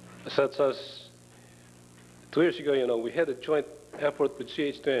 such as 2 years ago, we had a joint effort with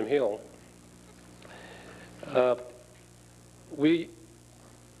CH2M Hill. We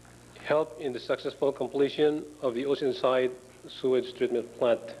helped in the successful completion of the Oceanside sewage treatment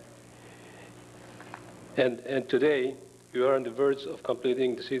plant. And today, we are on the verge of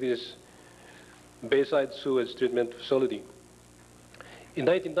completing the city's Bayside sewage treatment facility. In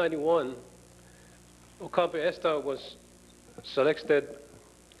 1991, Ocampo Esta was selected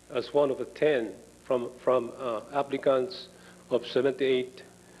as one of the 10 from applicants of 78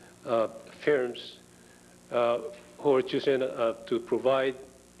 firms who were chosen to provide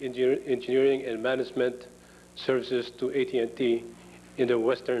engineering and management services to AT&T in the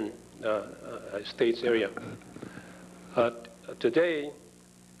western states area. Today,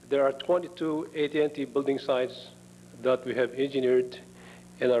 there are 22 AT&T building sites that we have engineered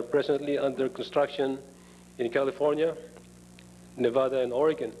and are presently under construction in California, Nevada, and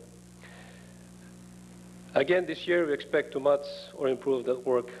Oregon. Again, this year, we expect to match or improve that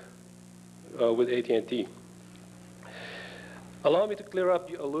work with AT&T. Allow me to clear up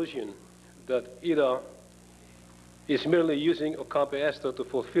the illusion that EDA is merely using Ocampo Esta to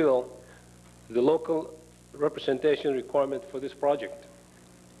fulfill the local representation requirement for this project.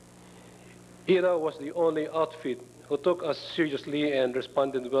 IDAW was the only outfit who took us seriously and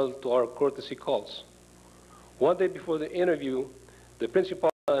responded well to our courtesy calls. One day before the interview, the principal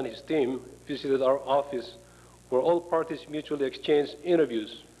and his team visited our office where all parties mutually exchanged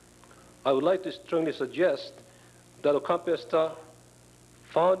interviews. I would like to strongly suggest that Ocampo ESTA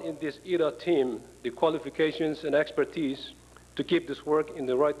found in this IDAW team the qualifications and expertise to keep this work in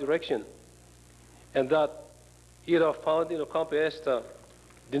the right direction, and that IDAW found in Ocampo ESTA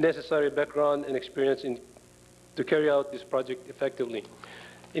the necessary background and experience to carry out this project effectively.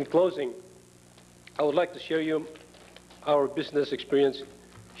 In closing, I would like to share you our business experience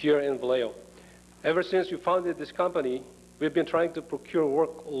here in Vallejo. Ever since we founded this company, we've been trying to procure work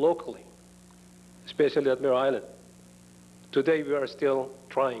locally, especially at Mare Island. Today, we are still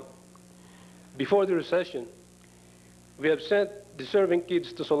trying. Before the recession, we have sent deserving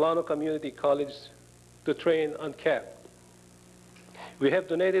kids to Solano Community College to train on CAP. We have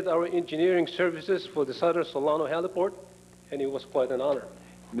donated our engineering services for the Southern Solano heliport, and it was quite an honor.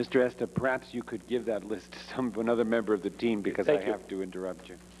 Mr. Esta, perhaps you could give that list to another member of the team because I have to interrupt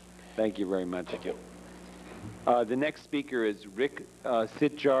you. Thank you very much. Thank you. The next speaker is Rick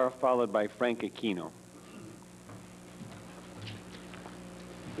Sitjar, followed by Frank Aquino.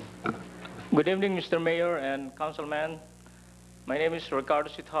 Good evening, Mr. Mayor and Councilman. My name is Ricardo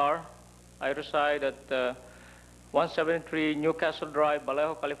Sitar. I reside at 173 Newcastle Drive,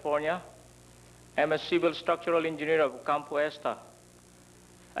 Vallejo, California. I'm a civil structural engineer of Ocampo ESTA.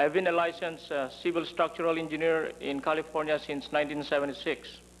 I've been a licensed civil structural engineer in California since 1976.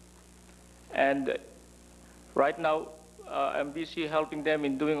 And right now, I'm busy helping them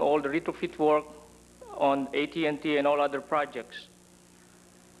in doing all the retrofit work on AT&T and all other projects.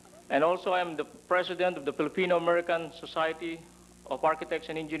 And also, I'm the president of the Filipino-American Society of Architects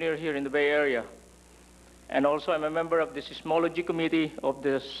and Engineers here in the Bay Area. And also, I'm a member of the Seismology Committee of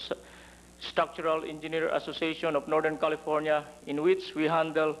the Structural Engineer Association of Northern California, in which we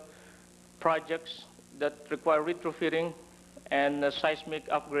handle projects that require retrofitting and seismic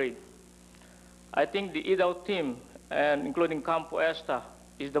upgrade. I think the IDAW team, and including Campo ESTA,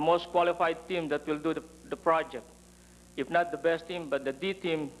 is the most qualified team that will do the project. If not the best team, but the D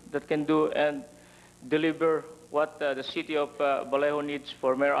team that can do and deliver what the city of Vallejo needs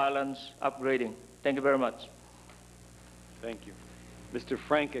for Mare Island's upgrading. Thank you very much. Thank you. Mr.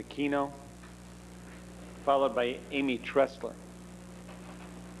 Frank Aquino, followed by Amy Tressler.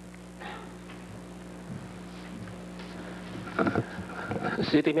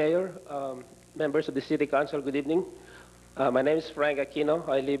 City Mayor, members of the City Council, good evening. My name is Frank Aquino.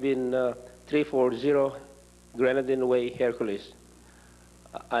 I live in 340 Grenadine Way, Hercules.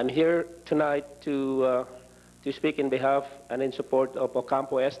 I'm here tonight to speak in behalf and in support of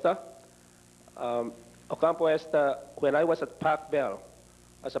Ocampo ESTA. Ocampo ESTA, when I was at Pac Bell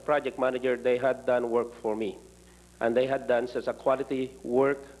as a project manager, they had done work for me. And they had done such a quality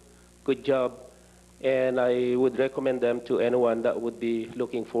work, good job, and I would recommend them to anyone that would be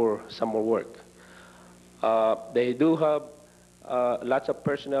looking for some more work. They do have lots of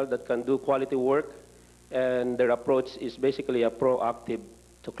personnel that can do quality work, and their approach is basically a proactive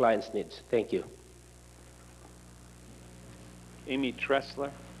to clients' needs. Thank you. Amy Tressler,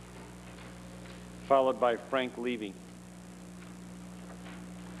 followed by Frank Levy.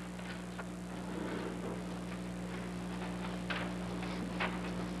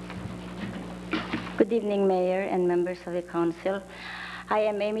 Good evening, Mayor and members of the Council. I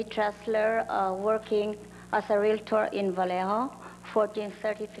am Amy Tressler, working as a realtor in Vallejo,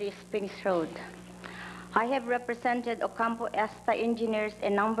 1433 Springs Road. I have represented Ocampo ESTA engineers a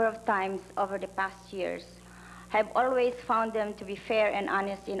number of times over the past years. I have always found them to be fair and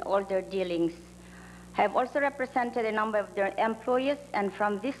honest in all their dealings. I have also represented a number of their employees, and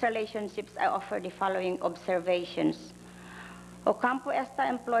from these relationships, I offer the following observations. Ocampo ESTA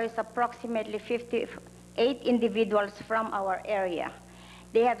employs approximately 58 individuals from our area.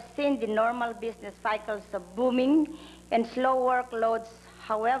 They have seen the normal business cycles of booming and slow workloads.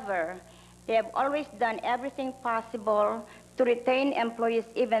 However, they have always done everything possible to retain employees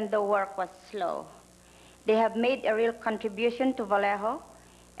even though work was slow. They have made a real contribution to Vallejo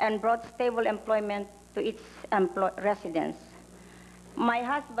and brought stable employment to its residents. My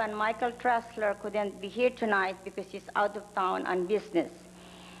husband, Michael Tressler, couldn't be here tonight because he's out of town on business.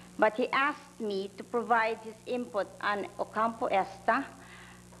 But he asked me to provide his input on Ocampo ESTA,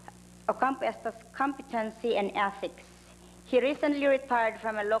 Ocampo ESTA's competency and ethics. He recently retired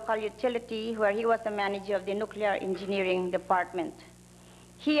from a local utility where he was the manager of the nuclear engineering department.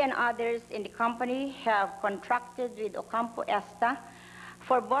 He and others in the company have contracted with Ocampo ESTA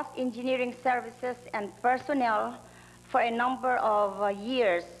for both engineering services and personnel for a number of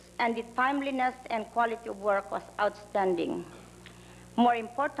years, and the timeliness and quality of work was outstanding. More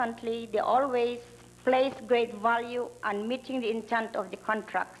importantly, they always place great value on meeting the intent of the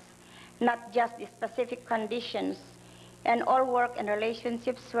contracts, not just the specific conditions, and all work and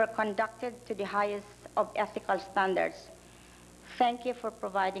relationships were conducted to the highest of ethical standards. Thank you for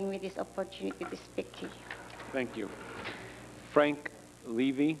providing me this opportunity to speak to you. Thank you. Frank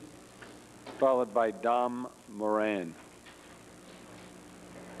Levy, followed by Dom Moran.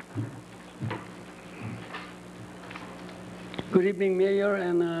 Good evening, Mayor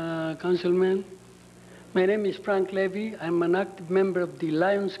and Councilman. My name is Frank Levy. I'm an active member of the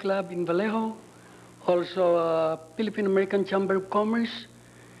Lions Club in Vallejo, also a Philippine American Chamber of Commerce,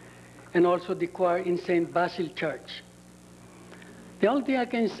 and also the choir in St. Basil Church. The only thing I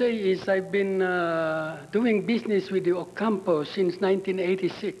can say is I've been doing business with the Ocampo since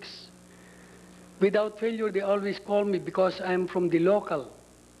 1986. Without failure, they always call me because I'm from the local.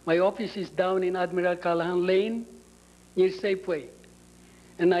 My office is down in Admiral Callahan Lane, near Safeway.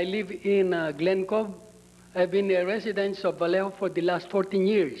 And I live in Glen Cove. I've been a resident of Vallejo for the last 14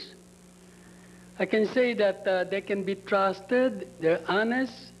 years. I can say that they can be trusted, they're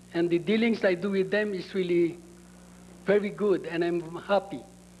honest, and the dealings I do with them is really very good, and I'm happy.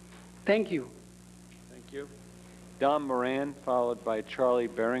 Thank you. Thank you. Dom Moran, followed by Charlie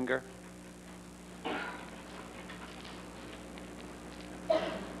Beringer.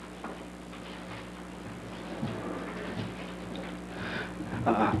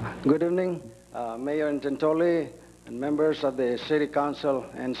 Good evening, Mayor Intentoli and members of the City Council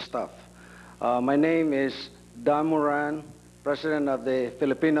and staff. My name is Dom Moran, President of the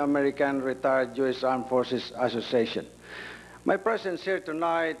Filipino American Retired Jewish Armed Forces Association. My presence here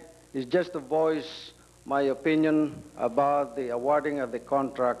tonight is just to voice my opinion about the awarding of the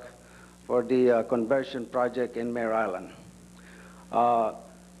contract for the conversion project in Mare Island. All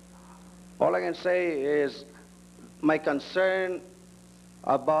I can say is my concern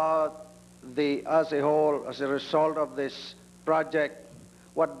about as a whole, as a result of this project,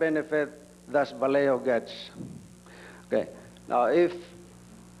 what benefit does Vallejo gets? Okay. Now, if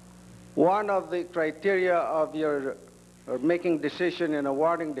one of the criteria of your making decision in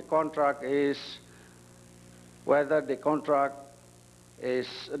awarding the contract is whether the contractor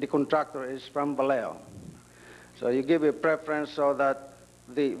is from Vallejo, so you give a preference so that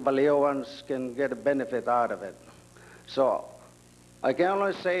the Vallejoans can get a benefit out of it. So I can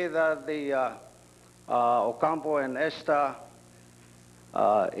only say that the Ocampo and Esta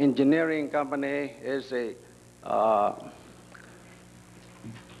engineering company is a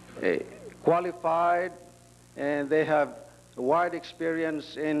qualified, and they have wide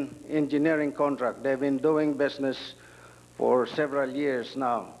experience in engineering contract. They've been doing business for several years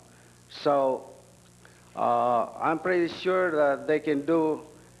now. So I'm pretty sure that they can do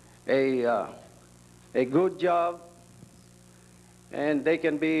a good job, and they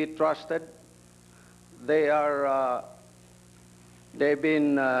can be trusted. They've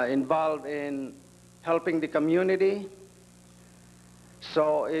been involved in helping the community.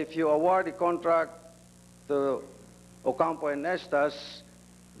 So if you award the contract to Ocampo and Estes,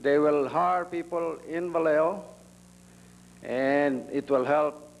 they will hire people in Vallejo, and it will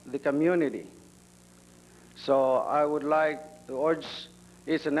help the community. So I would like to urge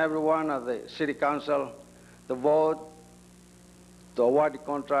each and every one of the City Council to vote to award the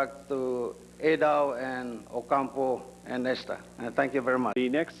contract to IDAW and Ocampo and Esta. And thank you very much. The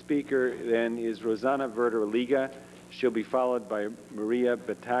next speaker then is Rosanna Verder-Liga. She'll be followed by Maria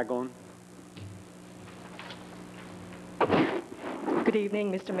Batagon. Good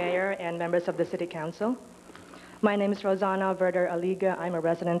evening, Mr. Mayor and members of the City Council. My name is Rosanna Verder-Liga. I'm a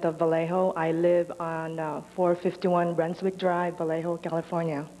resident of Vallejo. I live on 451 Brunswick Drive, Vallejo,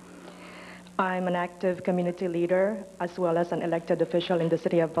 California. I'm an active community leader as well as an elected official in the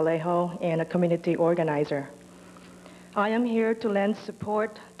City of Vallejo and a community organizer. I am here to lend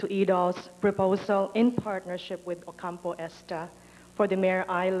support to IDAW's proposal in partnership with Ocampo Esta for the Mare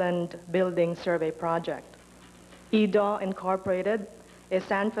Island Building Survey Project. IDAW Incorporated, a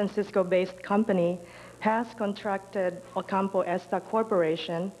San Francisco-based company, has contracted Ocampo Esta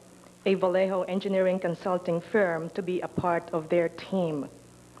Corporation, a Vallejo engineering consulting firm, to be a part of their team.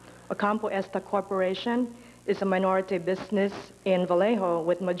 Ocampo Esta Corporation is a minority business in Vallejo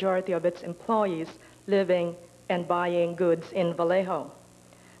with majority of its employees living and buying goods in Vallejo.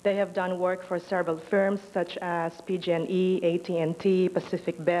 They have done work for several firms such as PG&E, AT&T,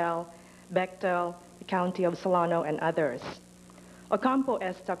 Pacific Bell, Bechtel, the County of Solano, and others. Ocampo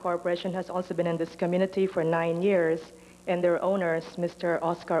Esta Corporation has also been in this community for 9 years, and their owners, Mr.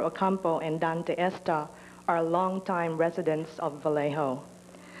 Oscar Ocampo and Dante Esta, are longtime residents of Vallejo.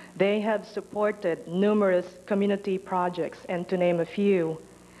 They have supported numerous community projects, and to name a few,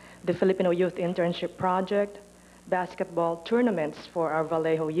 the Filipino Youth Internship Project, basketball tournaments for our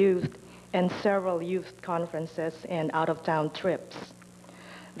Vallejo youth, and several youth conferences and out-of-town trips.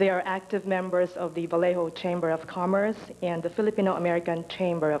 They are active members of the Vallejo Chamber of Commerce and the Filipino-American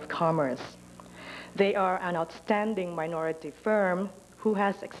Chamber of Commerce. They are an outstanding minority firm who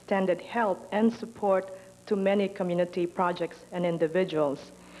has extended help and support to many community projects and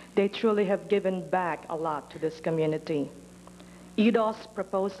individuals. They truly have given back a lot to this community. IDAW's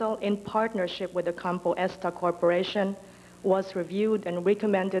proposal, in partnership with the Campo Esta Corporation, was reviewed and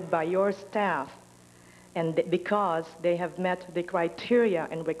recommended by your staff, and because they have met the criteria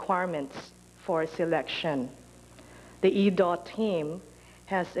and requirements for selection. The IDAW team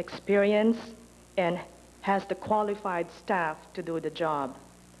has experience and has the qualified staff to do the job.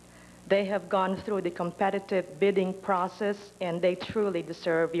 They have gone through the competitive bidding process, and they truly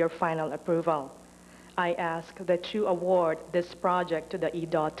deserve your final approval. I ask that you award this project to the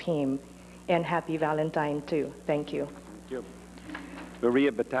IDAW team, and happy Valentine too. Thank you. Thank you.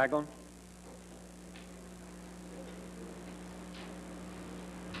 Maria Batagon.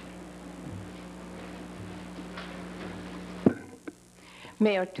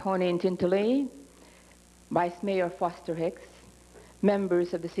 Mayor Tony Gentile, Vice Mayor Foster Hicks,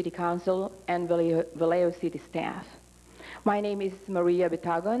 members of the City Council, and Vallejo City staff. My name is Maria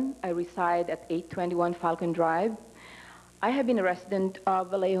Batagon. I reside at 821 Falcon Drive. I have been a resident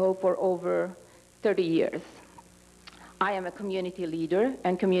of Vallejo for over 30 years. I am a community leader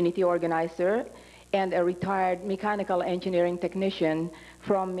and community organizer and a retired mechanical engineering technician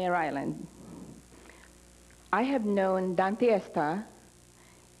from Mare Island. I have known Dante Esta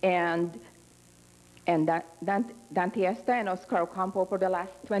and Dante Esta and Oscar Ocampo for the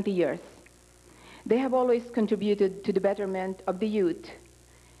last 20 years. They have always contributed to the betterment of the youth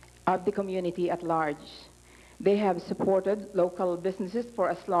of the community at large. They have supported local businesses for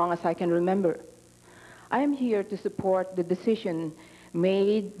as long as I can remember. I am here to support the decision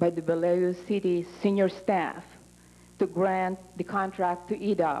made by the Vallejo City senior staff to grant the contract to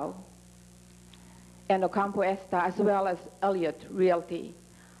IDAW and Ocampo Esta, as well as Elliott Realty.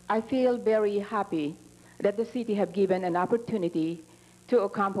 I feel very happy that the city have given an opportunity to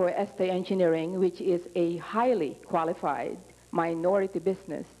Ocampo Esta Engineering, which is a highly qualified minority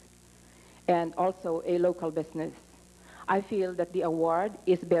business and also a local business. I feel that the award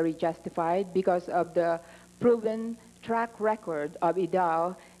is very justified because of the proven track record of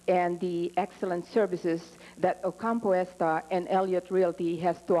IDAW and the excellent services that Ocampo Esta and Elliott Realty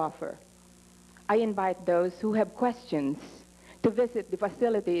has to offer. I invite those who have questions to visit the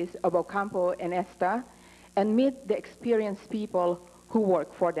facilities of Ocampo and Esta and meet the experienced people who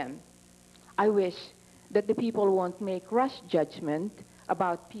work for them. I wish that the people won't make rush judgment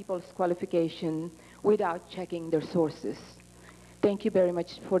about people's qualification without checking their sources. Thank you very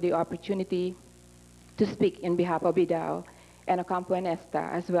much for the opportunity to speak in behalf of IDAW and Ocampo and Esta,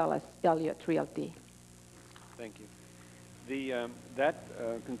 as well as Elliott Realty. Thank you. That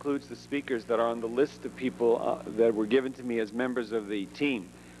concludes the speakers that are on the list of people that were given to me as members of the team.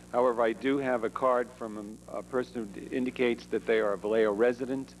 However, I do have a card from a person who indicates that they are a Vallejo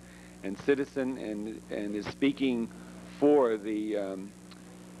resident and citizen and is speaking for the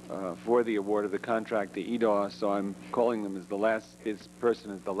award of the contract to IDAW, so I'm calling them as this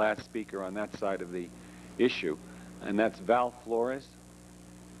person is the last speaker on that side of the issue, and that's Val Flores.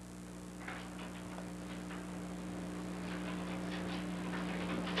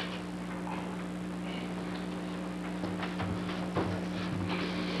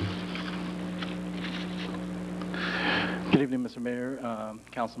 Good evening, Mr. Mayor,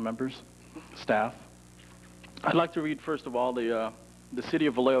 council members, staff. I'd like to read, first of all, the City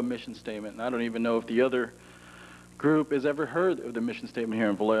of Vallejo mission statement. And I don't even know if the other group has ever heard of the mission statement here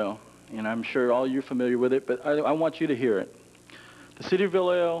in Vallejo. And I'm sure all you're familiar with it, but I want you to hear it. The City of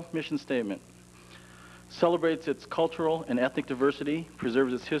Vallejo mission statement celebrates its cultural and ethnic diversity,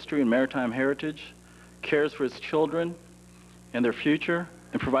 preserves its history and maritime heritage, cares for its children and their future,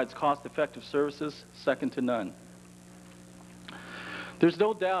 and provides cost-effective services second to none. There's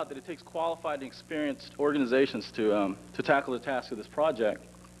no doubt that it takes qualified and experienced organizations to tackle the task of this project.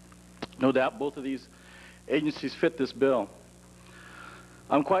 No doubt both of these agencies fit this bill.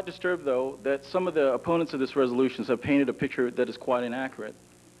 I'm quite disturbed, though, that some of the opponents of this resolution have painted a picture that is quite inaccurate.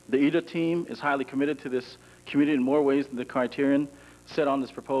 The IDAW team is highly committed to this community in more ways than the criterion set on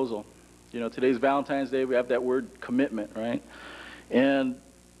this proposal. You know, today's Valentine's Day, we have that word commitment, right? And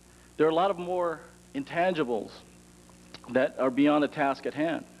there are a lot of more intangibles that are beyond the task at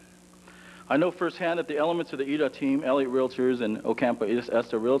hand. I know firsthand that the elements of the IDAW team, Elliott Realtors and Ocampo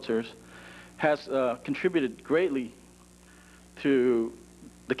Esta Realtors, has contributed greatly to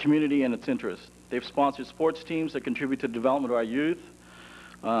the community and its interests. They've sponsored sports teams that contribute to the development of our youth.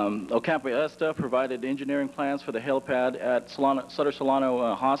 Ocampo Esta provided engineering plans for the helipad at Sutter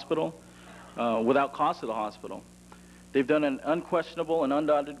Solano Hospital without cost to the hospital. They've done an unquestionable and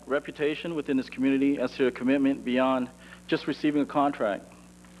undoubted reputation within this community as to a commitment beyond just receiving a contract.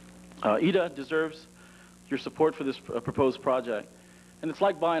 IDAW deserves your support for this proposed project. And it's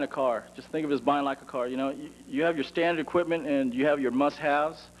like buying a car. Just think of it as buying like a car. You know, you have your standard equipment and you have your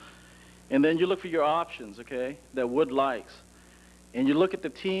must-haves, and then you look for your options, okay, that Wood likes. And you look at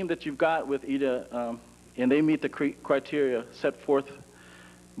the team that you've got with IDAW, and they meet the criteria set forth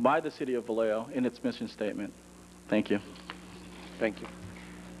by the City of Vallejo in its mission statement. Thank you. Thank you.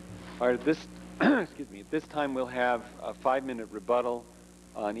 All right, excuse me, at this time we'll have a 5-minute rebuttal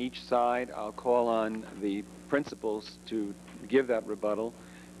on each side. I'll call on the principals to give that rebuttal.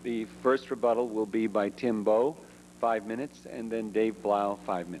 The first rebuttal will be by Tim Bowe, 5 minutes, and then Dave Blau,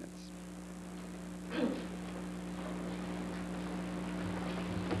 5 minutes.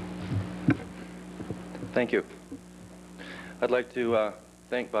 Thank you. I'd like to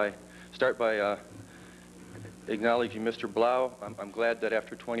start by acknowledging Mr. Blau. I'm glad that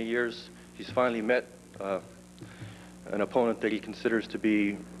after 20 years he's finally met an opponent that he considers to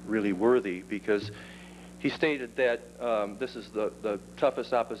be really worthy, because he stated that this is the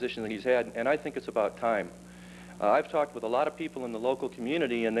toughest opposition that he's had, and I think it's about time. I've talked with a lot of people in the local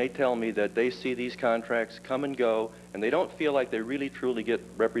community, and they tell me that they see these contracts come and go, and they don't feel like they really truly get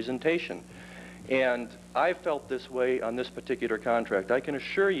representation. And I felt this way on this particular contract. I can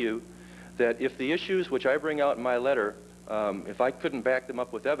assure you that if the issues which I bring out in my letter, if I couldn't back them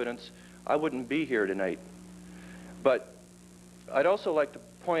up with evidence, I wouldn't be here tonight. But I'd also like to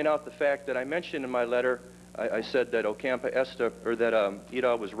point out the fact that I mentioned in my letter, I said that Ocampo Esta, or that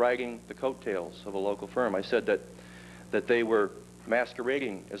IDAW was riding the coattails of a local firm. I said that they were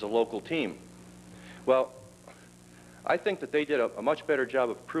masquerading as a local team. Well, I think that they did a much better job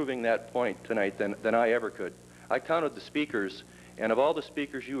of proving that point tonight than I ever could. I counted the speakers, and of all the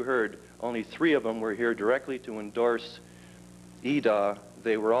speakers you heard, only 3 of them were here directly to endorse IDAW.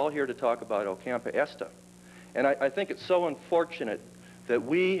 They were all here to talk about Ocampo Esta. And I think it's so unfortunate that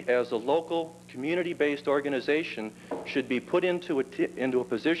we, as a local community-based organization, should be put into a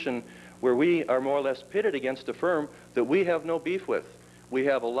position where we are more or less pitted against a firm that we have no beef with. We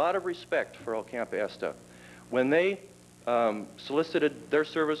have a lot of respect for Ocampo Esta. When they solicited their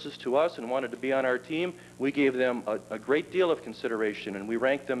services to us and wanted to be on our team, we gave them a great deal of consideration, and we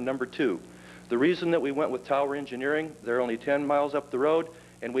ranked them number 2. The reason that we went with Tower Engineering, they're only 10 miles up the road,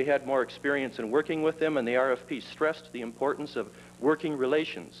 and we had more experience in working with them, and the RFP stressed the importance of working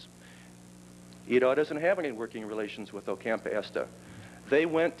relations. IDAW doesn't have any working relations with Ocampo Esta. They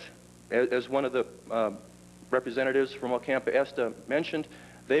went, as one of the representatives from Ocampo Esta mentioned,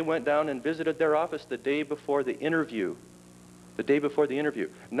 they went down and visited their office the day before the interview. The day before the interview.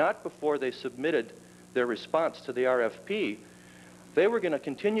 Not before they submitted their response to the RFP. They were going to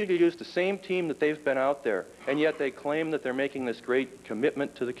continue to use the same team that they've been out there, and yet they claim that they're making this great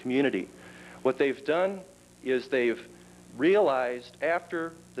commitment to the community. What they've done is they've realized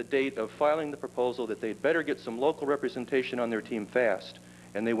after the date of filing the proposal that they'd better get some local representation on their team fast,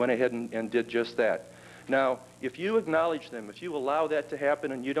 and they went ahead and did just that. Now, if you acknowledge them, if you allow that to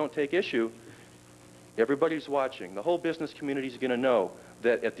happen and you don't take issue, everybody's watching. The whole business community is going to know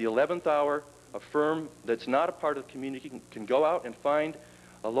that at the 11th hour, a firm that's not a part of the community can go out and find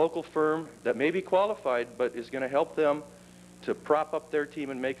a local firm that may be qualified but is going to help them to prop up their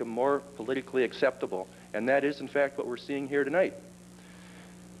team and make them more politically acceptable. And that is, in fact, what we're seeing here tonight.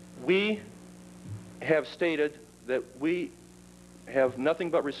 We have stated that we have nothing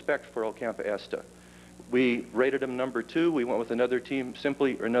but respect for Ocampo Esta. We rated them number 2. We went with another team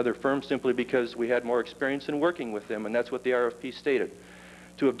simply, or another firm simply because we had more experience in working with them, and that's what the RFP stated.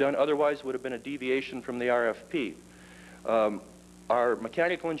 To have done otherwise would have been a deviation from the RFP. Our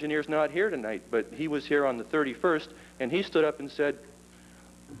mechanical engineer's not here tonight, but he was here on the 31st, and he stood up and said,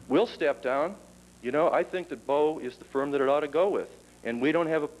 we'll step down. You know, I think that BOE is the firm that it ought to go with, and we don't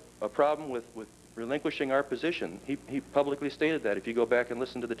have a problem with relinquishing our position. He publicly stated that if you go back and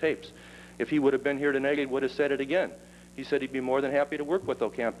listen to the tapes. If he would have been here tonight, he would have said it again. He said he'd be more than happy to work with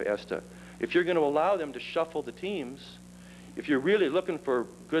Ocampo Esta. If you're going to allow them to shuffle the teams, if you're really looking for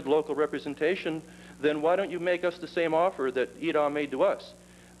good local representation, then why don't you make us the same offer that IDAW made to us?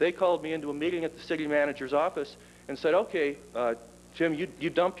 They called me into a meeting at the city manager's office and said, okay, Jim, you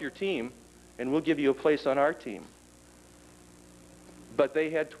dump your team, and we'll give you a place on our team. But they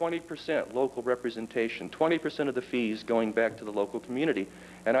had 20% local representation, 20% of the fees going back to the local community,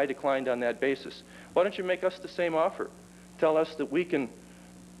 and I declined on that basis. Why don't you make us the same offer? Tell us that we can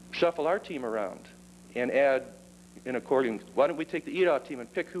shuffle our team around and add in according. Why don't we take the IDAW team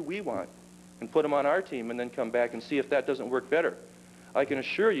and pick who we want and put them on our team and then come back and see if that doesn't work better? I can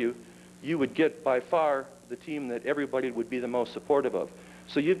assure you, you would get by far the team that everybody would be the most supportive of.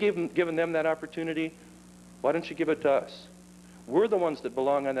 So you've given them that opportunity. Why don't you give it to us? We're the ones that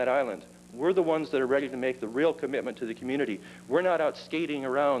belong on that island. We're the ones that are ready to make the real commitment to the community. We're not out skating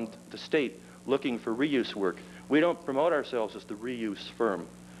around the state looking for reuse work. We don't promote ourselves as the reuse firm.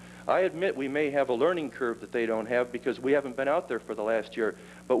 I admit we may have a learning curve that they don't have because we haven't been out there for the last year,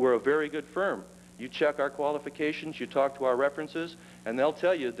 but we're a very good firm. You check our qualifications, you talk to our references, and they'll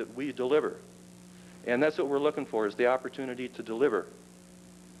tell you that we deliver. And that's what we're looking for, is the opportunity to deliver.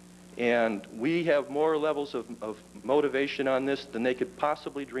 And we have more levels of motivation on this than they could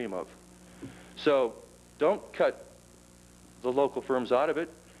possibly dream of. So don't cut the local firms out of it.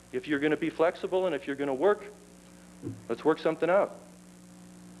 If you're going to be flexible and if you're going to work, let's work something out.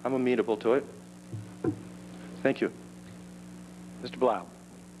 I'm amenable to it. Thank you. Mr. Blau.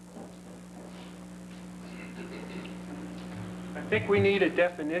 I think we need a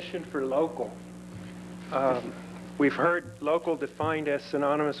definition for local. We've heard local defined as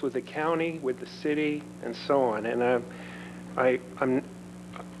synonymous with the county, with the city, and so on. And I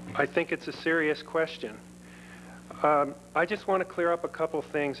think it's a serious question. I just want to clear up a couple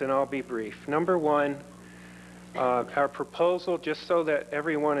things, and I'll be brief. Number one, our proposal, just so that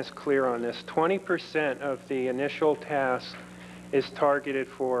everyone is clear on this, 20% of the initial task is targeted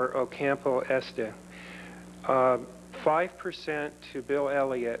for Ocampo Este. 5% to Bill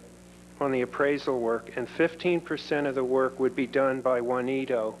Elliott on the appraisal work, and 15% of the work would be done by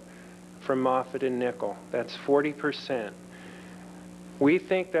Juanito from Moffett and Nickel. That's 40%. We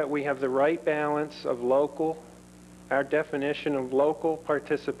think that we have the right balance of local, our definition of local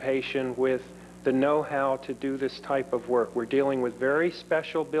participation with the know-how to do this type of work. We're dealing with very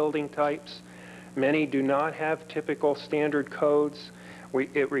special building types. Many do not have typical standard codes.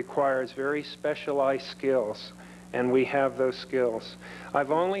 It requires very specialized skills, and we have those skills.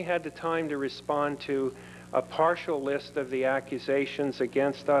 I've only had the time to respond to a partial list of the accusations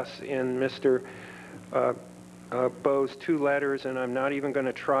against us in Mr. Bowe's 2 letters, and I'm not even going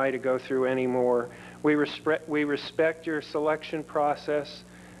to try to go through any more. We respect your selection process,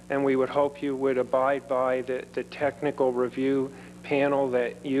 and we would hope you would abide by the technical review panel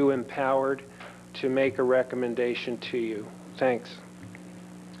that you empowered to make a recommendation to you. Thanks.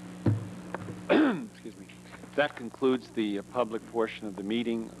 Excuse me. That concludes the public portion of the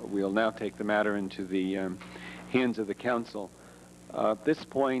meeting. We'll now take the matter into the hands of the council. At this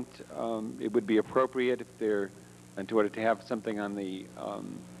point, it would be appropriate if there, in order to have something on the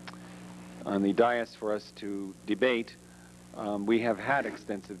dais for us to debate. We have had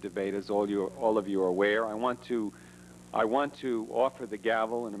extensive debate, as all of you are aware. I want to offer the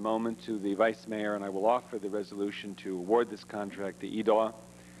gavel in a moment to the Vice Mayor, and I will offer the resolution to award this contract to IDAW.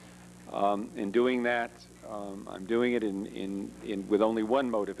 In doing that, I'm doing it with only one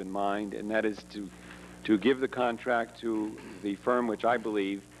motive in mind, and that is to give the contract to the firm which I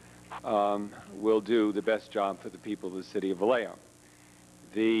believe will do the best job for the people of the city of Vallejo.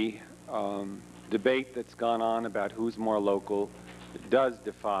 The debate that's gone on about who's more local does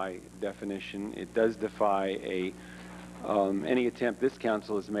defy definition. It does defy any attempt this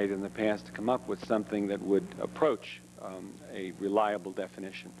council has made in the past to come up with something that would approach a reliable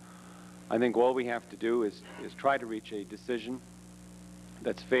definition. I think all we have to do is try to reach a decision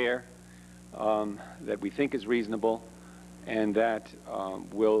that's fair, that we think is reasonable, and that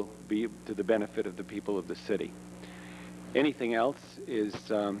will be to the benefit of the people of the city. Anything else is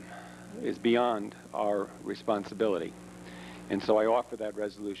beyond our responsibility. And so I offer that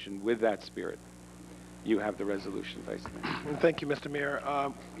resolution with that spirit. You have the resolution, Vice Mayor. Thank you, Mr. Mayor.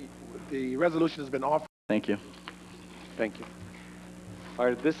 The resolution has been offered. Thank you. Thank you. All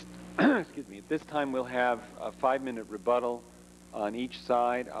right, excuse me, at this time we'll have a 5-minute rebuttal on each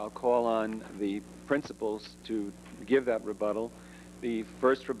side. I'll call on the principals to give that rebuttal. The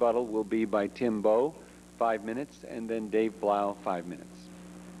first rebuttal will be by Tim Bowe, 5 minutes, and then Dave Blau, 5 minutes.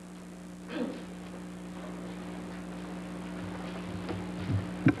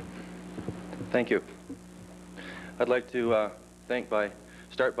 Thank you. I'd like to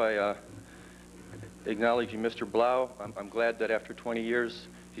start by acknowledging Mr. Blau. I'm glad that after 20 years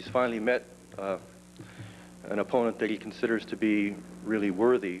he's finally met an opponent that he considers to be really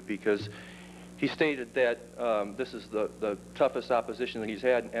worthy, because he stated that this is the toughest opposition that he's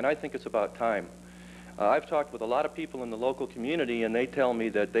had, and I think it's about time. I've talked with a lot of people in the local community, and they tell me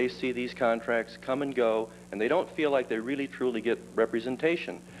that they see these contracts come and go, and they don't feel like they really truly get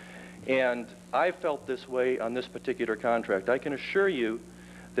representation. And I felt this way on this particular contract. I can assure you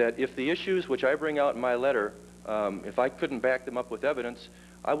that if the issues which I bring out in my letter, if I couldn't back them up with evidence,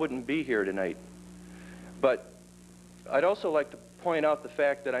 I wouldn't be here tonight. But I'd also like to point out the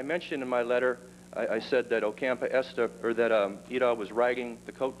fact that I mentioned in my letter, I said that Ocampo Esta, or that IDAW was riding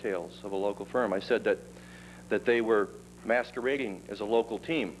the coattails of a local firm. I said that they were masquerading as a local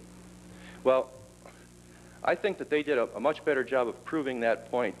team. Well, I think that they did a much better job of proving that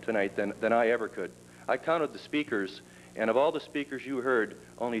point tonight than I ever could. I counted the speakers, and of all the speakers you heard,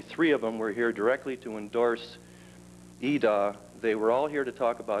 only 3 of them were here directly to endorse IDAW. They were all here to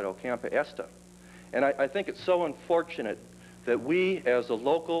talk about Ocampo Esta. And I think it's so unfortunate that we, as a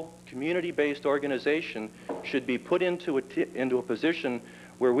local, community-based organization, should be put into a position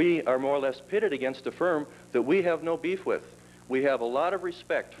where we are more or less pitted against a firm that we have no beef with. We have a lot of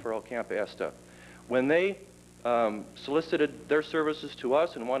respect for Ocampo Esta. When they solicited their services to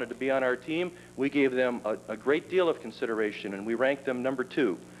us and wanted to be on our team, we gave them a great deal of consideration, and we ranked them number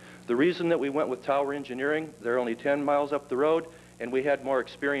 2. The reason that we went with Tower Engineering, they're only 10 miles up the road, and we had more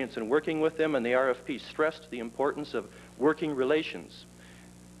experience in working with them, and the RFP stressed the importance of working relations.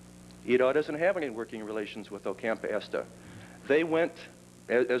 IDAW doesn't have any working relations with Ocampo Esta. They went,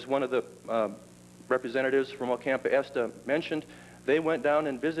 as one of the representatives from Ocampo Esta mentioned, they went down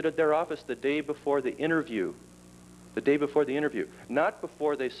and visited their office the day before the interview. The day before the interview. Not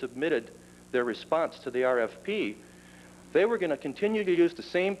before they submitted their response to the RFP. They were going to continue to use the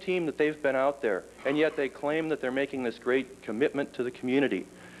same team that they've been out there, and yet they claim that they're making this great commitment to the community.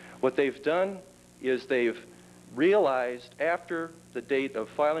 What they've done is they've realized after the date of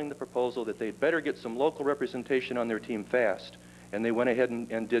filing the proposal that they'd better get some local representation on their team fast, and they went ahead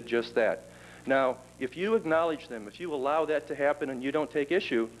and did just that. Now, if you acknowledge them, if you allow that to happen and you don't take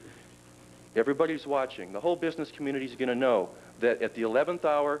issue, everybody's watching. The whole business community is going to know that at the 11th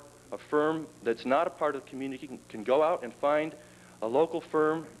hour, a firm that's not a part of the community can go out and find a local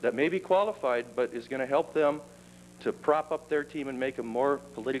firm that may be qualified but is going to help them to prop up their team and make them more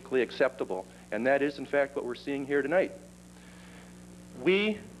politically acceptable. And that is, in fact, what we're seeing here tonight.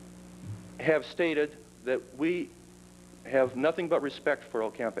 We have stated that we have nothing but respect for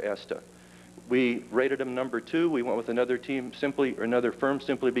Ocampo Esta. We rated them number 2. We went with another team simply, or another firm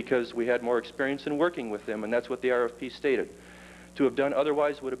simply because we had more experience in working with them, and that's what the RFP stated. To have done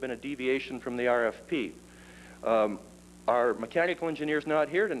otherwise would have been a deviation from the RFP. Our mechanical engineer's not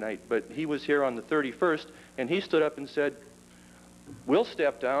here tonight, but he was here on the 31st, and he stood up and said, we'll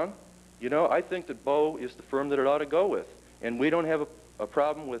step down. You know, I think that BOE is the firm that it ought to go with, and we don't have a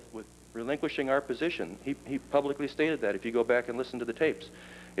problem with relinquishing our position. He publicly stated that if you go back and listen to the tapes.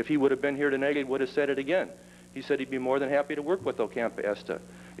 If he would have been here tonight, he would have said it again. He said he'd be more than happy to work with Ocampo Esta.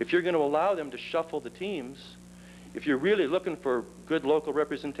 If you're going to allow them to shuffle the teams, if you're really looking for good local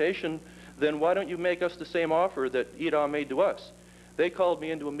representation, then why don't you make us the same offer that IDAW made to us? They called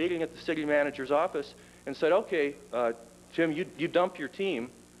me into a meeting at the city manager's office and said, okay, Tim, you dump your team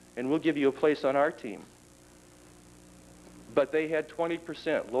and we'll give you a place on our team. But they had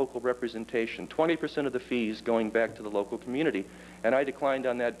 20% local representation, 20% of the fees going back to the local community, and I declined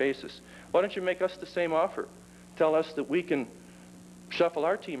on that basis. Why don't you make us the same offer? Tell us that we can shuffle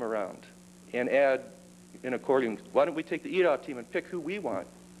our team around and add in according, why don't we take the IDAW team and pick who we want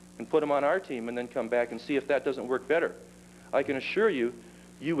and put them on our team and then come back and see if that doesn't work better. I can assure you,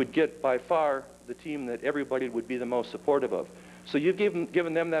 you would get by far the team that everybody would be the most supportive of. So you've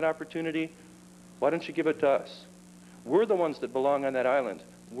given them that opportunity. Why don't you give it to us? We're the ones that belong on that island.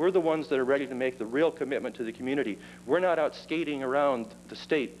 We're the ones that are ready to make the real commitment to the community. We're not out skating around the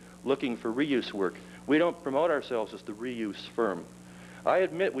state looking for reuse work. We don't promote ourselves as the reuse firm. I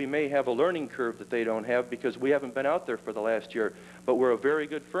admit we may have a learning curve that they don't have because we haven't been out there for the last year, but we're a very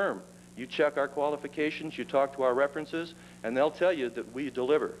good firm. You check our qualifications, you talk to our references, and they'll tell you that we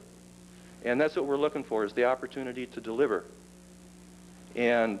deliver. And that's what we're looking for, is the opportunity to deliver.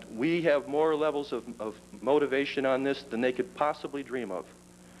 And we have more levels of motivation on this than they could possibly dream of.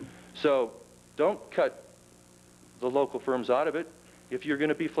 So don't cut the local firms out of it. If you're going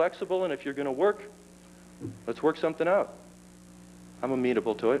to be flexible and if you're going to work, let's work something out. I'm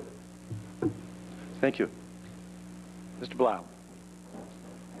amenable to it. Thank you. Mr. Blau.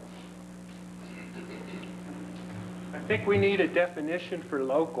 I think we need a definition for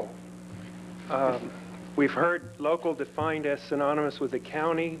local. We've heard local defined as synonymous with the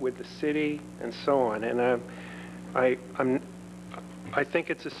county, with the city, and so on. And I think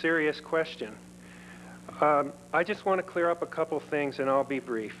it's a serious question. I just want to clear up a couple things, and I'll be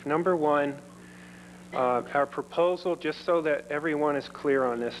brief. Number one, Our proposal, just so that everyone is clear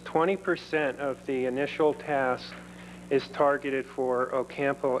on this, 20% of the initial task is targeted for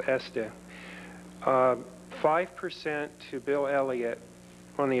Ocampo Este. 5% to Bill Elliott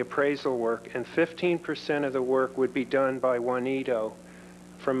on the appraisal work, and 15% of the work would be done by Juanito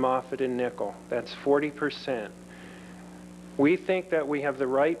from Moffett and Nickel. That's 40%. We think that we have the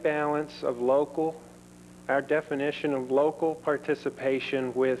right balance of local, our definition of local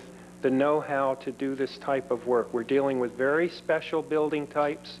participation with the know-how to do this type of work. We're dealing with very special building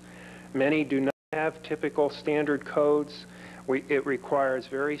types. Many do not have typical standard codes. It requires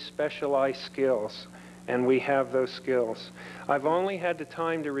very specialized skills, and we have those skills. I've only had the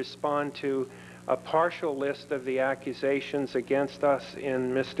time to respond to a partial list of the accusations against us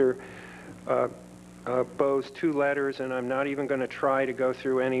in Mr. Bowe's 2 letters, and I'm not even going to try to go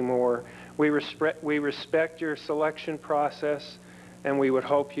through any more. We respect your selection process, and we would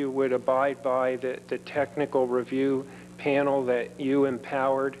hope you would abide by the technical review panel that you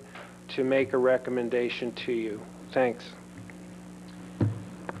empowered to make a recommendation to you. Thanks.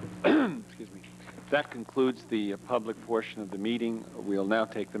 Excuse me. That concludes the public portion of the meeting. We'll now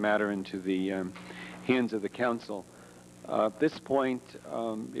take the matter into the hands of the council. At this point,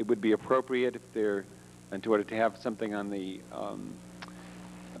 it would be appropriate if there, in order to have something on the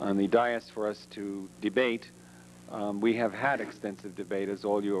dais for us to debate. We have had extensive debate, as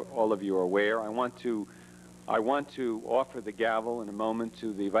all of you are aware. I want to offer the gavel in a moment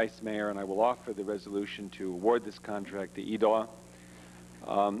to the Vice Mayor, and I will offer the resolution to award this contract to IDAW.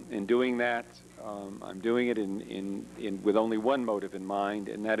 In doing that, I'm doing it with only one motive in mind,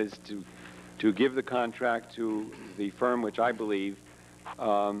 and that is to give the contract to the firm which I believe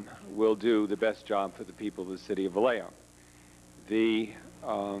will do the best job for the people of the city of Vallejo. The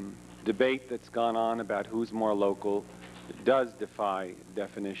debate that's gone on about who's more local does defy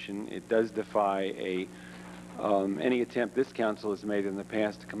definition. It does defy any attempt this council has made in the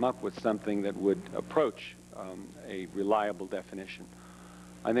past to come up with something that would approach a reliable definition.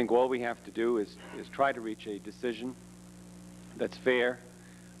 I think all we have to do is try to reach a decision that's fair,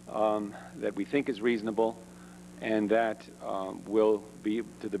 that we think is reasonable, and that will be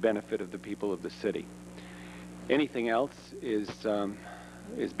to the benefit of the people of the city. Anything else is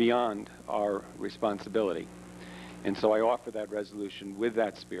beyond our responsibility. And so I offer that resolution with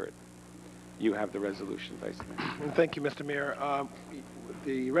that spirit. You have the resolution, Vice Mayor. Thank you, Mr. Mayor.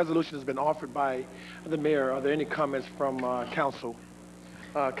 The resolution has been offered by the mayor. Are there any comments from council?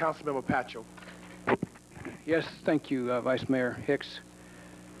 Councilmember Pacho. Yes, thank you, Vice Mayor Hicks.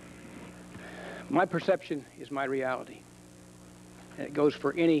 My perception is my reality. And it goes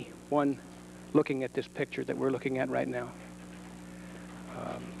for anyone looking at this picture that we're looking at right now.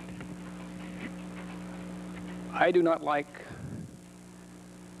 I do not like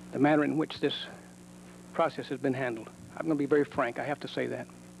the manner in which this process has been handled. I'm going to be very frank. I have to say that.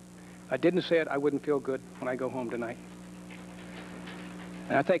 If I didn't say it, I wouldn't feel good when I go home tonight.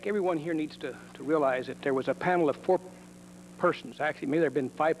 And I think everyone here needs to realize that there was a panel of 4 persons. Actually, maybe there have been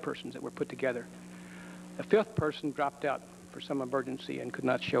 5 persons that were put together. The 5th person dropped out for some emergency and could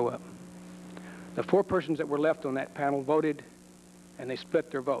not show up. The 4 persons that were left on that panel voted, and they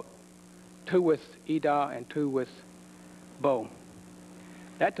split their vote. 2 with IDAW and 2 with BOE.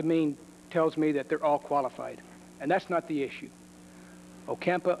 That to me tells me that they're all qualified, and that's not the issue.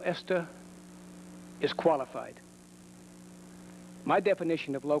 Ocampo Este is qualified. My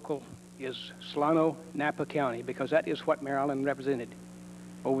definition of local is Solano, Napa County, because that is what Mare Island represented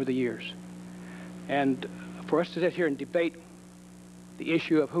over the years. And for us to sit here and debate the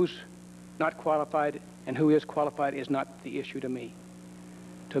issue of who's not qualified and who is qualified is not the issue to me.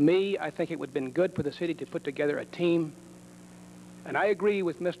 To me, I think it would have been good for the city to put together a team, and I agree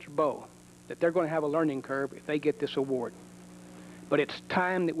with Mr. Bowe that they're going to have a learning curve if they get this award. But it's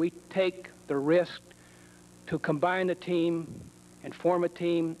time that we take the risk to combine a team and form a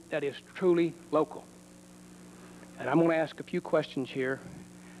team that is truly local. And I'm going to ask a few questions here,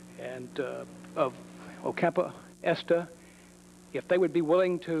 and of Ocampo Este, if they would be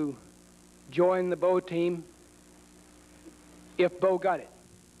willing to join the BOE team if BOE got it.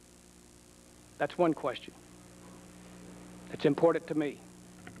 That's one question. It's important to me.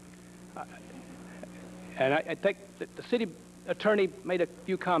 And I think that the city attorney made a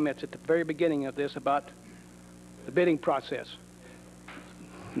few comments at the very beginning of this about the bidding process.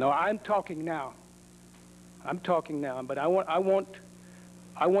 No, I'm talking now. I'm talking now, but I want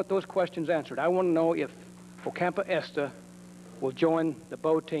those questions answered. I want to know if Ocampo Este will join the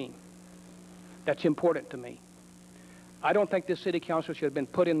BOE team. That's important to me. I don't think this city council should have been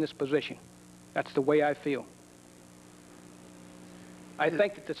put in this position. That's the way I feel. I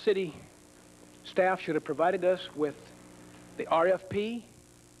think that the city staff should have provided us with the RFP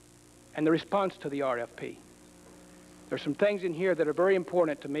and the response to the RFP. There's some things in here that are very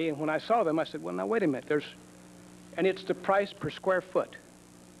important to me, and when I saw them, I said, well, now, wait a minute. And it's the price per square foot.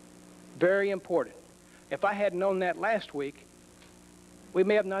 Very important. If I had known that last week, we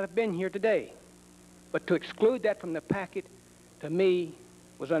may have not have been here today. But to exclude that from the packet, to me,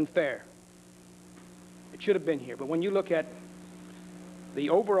 was unfair. It should have been here. But when you look at the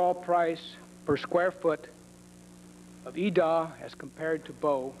overall price per square foot of IDAW as compared to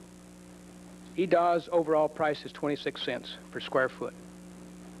BOE, IDAW's overall price is 26 cents per square foot.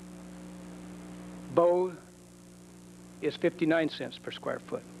 BOE is 59 cents per square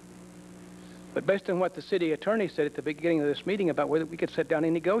foot. But based on what the city attorney said at the beginning of this meeting about whether we could sit down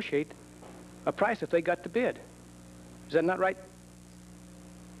and negotiate a price if they got the bid. Is that not right?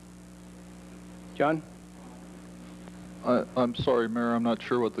 John? I'm sorry, Mayor, I'm not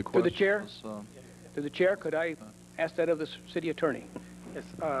sure what the question is. To the chair? To the chair, could I ask that of the city attorney? Yes,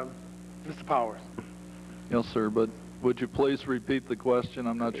 Mr. Powers. Yes, sir, but would you please repeat the question?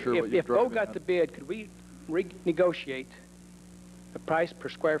 I'm not sure what you're If BOE driving got at. the bid, could we renegotiate the price per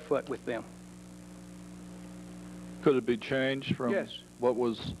square foot with them? Could it be changed from what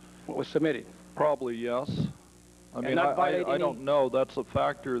was submitted? Probably yes. I And mean, not violate I any- don't know. That's a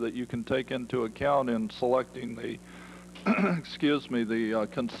factor that you can take into account in selecting the, excuse me, the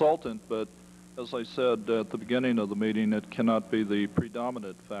consultant. But as I said at the beginning of the meeting, it cannot be the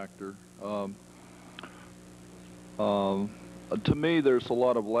predominant factor. To me, there's a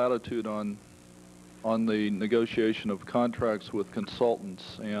lot of latitude on the negotiation of contracts with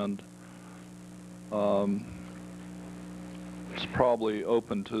consultants, and it's probably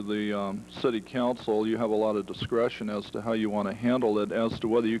open to the city council. You have a lot of discretion as to how you want to handle it. As to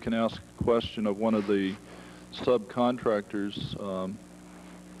whether you can ask a question of one of the subcontractors,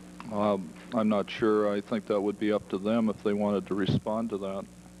 I'm not sure. I think that would be up to them if they wanted to respond to that.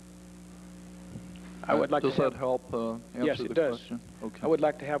 I would like Does to that help answer yes, the it does. question? Okay. I would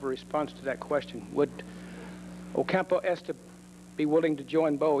like to have a response to that question. Would Ocampo Esta be willing to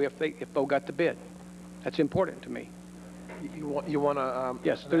join BOE if BOE got the bid? That's important to me. You want to?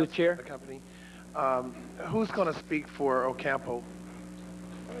 Yes, through the chair. The company. Who's going to speak for Ocampo?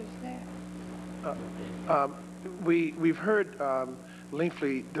 We've heard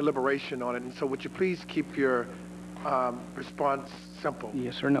lengthy deliberation on it, and so would you please keep your response simple?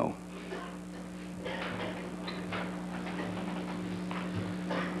 Yes or no?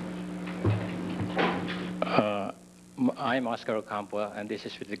 I'm Oscar Ocampo, and this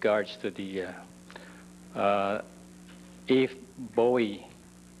is with regards to the if BOE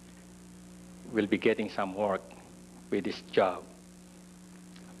will be getting some work with this job.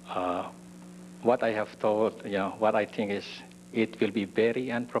 What I have told, what I think is it will be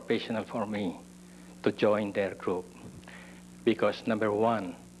very unprofessional for me to join their group. Because number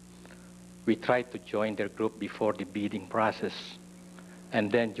one, we tried to join their group before the bidding process.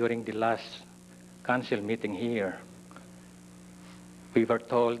 And then during the last council meeting here, we were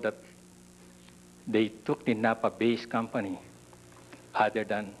told that they took the Napa base company other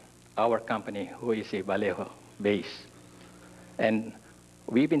than our company, who is a Vallejo base. And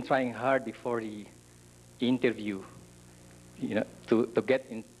we've been trying hard before the interview, to get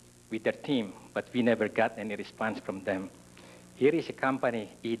in with their team, but we never got any response from them. Here is a company,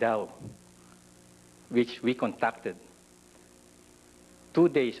 IDAW, which we contacted 2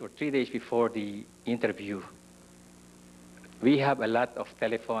 days or 3 days before the interview. We have a lot of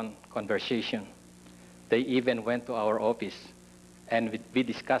telephone conversation. They even went to our office, and we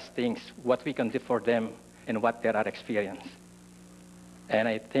discussed things, what we can do for them and what their experience. And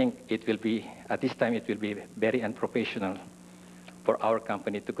I think it will be, at this time, it will be very unprofessional for our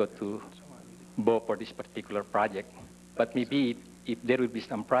company to go to BOE for this particular project. But maybe if there will be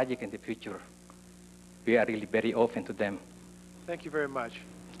some project in the future, we are really very open to them. Thank you very much.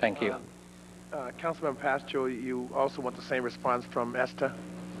 Thank you. Councilman Pacho, you also want the same response from Esta?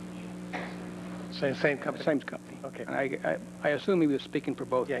 Same company? Same company. Okay. And I assume he was speaking for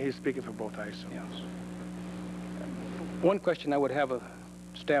both. Yeah, he's speaking for both, I assume. Yes. One question I would have of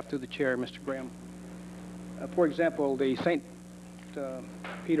staff through the chair, Mr. Graham. For example, the St.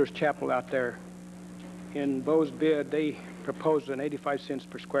 Peter's Chapel out there, in BOE's bid, they proposed an 85 cents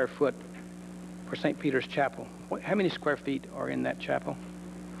per square foot for St. Peter's Chapel. How many square feet are in that chapel?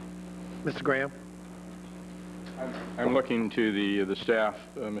 Mr. Graham? I'm looking to the staff,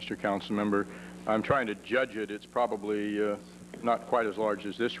 Mr. Councilmember. I'm trying to judge it. It's probably not quite as large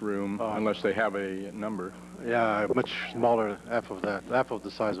as this room, unless they have a number. Yeah, much smaller, half of that, half of the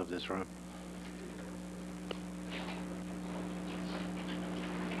size of this room.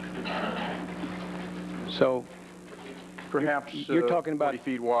 So perhaps you're talking about 40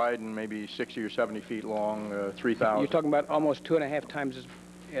 feet wide and maybe 60 or 70 feet long, 3,000. You're talking about almost 2.5 times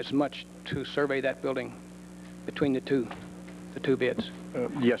as much to survey that building between the two bids.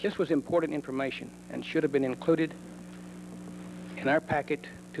 Yes. This was important information and should have been included in our packet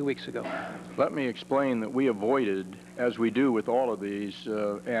 2 weeks ago. Let me explain that we avoided, as we do with all of these,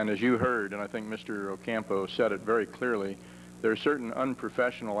 and as you heard, and I think Mr. Ocampo said it very clearly, there are certain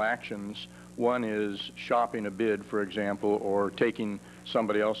unprofessional actions. One is shopping a bid, for example, or taking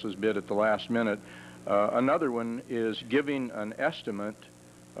somebody else's bid at the last minute. Another one is giving an estimate,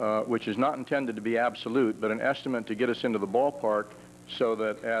 which is not intended to be absolute, but an estimate to get us into the ballpark so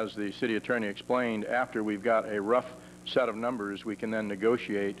that, as the city attorney explained, after we've got a rough set of numbers, we can then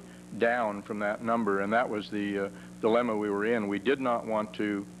negotiate down from that number. And that was the dilemma we were in. We did not want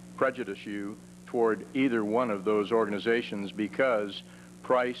to prejudice you toward either one of those organizations because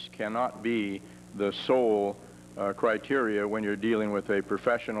price cannot be the sole criteria when you're dealing with a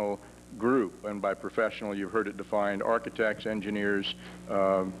professional group. And by professional, you've heard it defined: architects, engineers,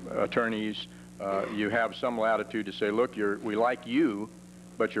 attorneys. You have some latitude to say, look, we like you,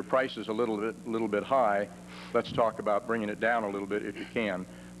 but your price is a little bit high. Let's talk about bringing it down a little bit if you can.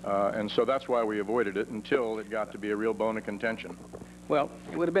 And so that's why we avoided it until it got to be a real bone of contention. Well,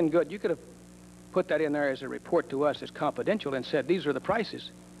 it would have been good. You could have put that in there as a report to us as confidential and said, these are the prices.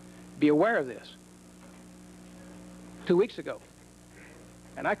 Be aware of this. 2 weeks ago.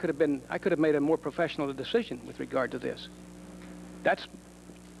 And I could have made a more professional decision with regard to this. That's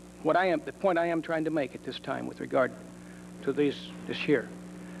what the point I am trying to make at this time with regard to this here.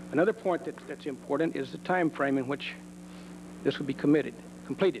 Another point that's important is the time frame in which this will be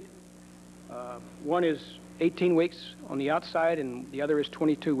completed. One is 18 weeks on the outside, and the other is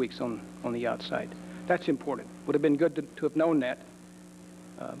 22 weeks on the outside. That's important. Would have been good to have known that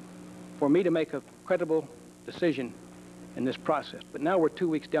for me to make a credible decision in this process. But now we're 2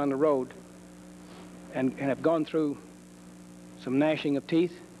 weeks down the road and have gone through some gnashing of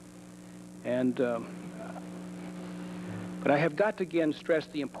teeth. And but I have got to again stress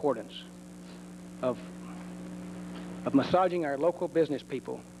the importance of massaging our local business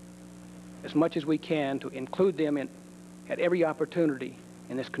people as much as we can to include them at every opportunity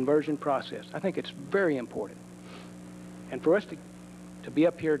in this conversion process. I think it's very important. And for us to be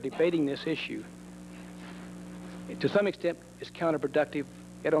up here debating this issue, to some extent, is counterproductive.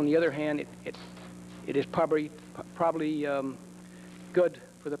 Yet on the other hand, it is probably good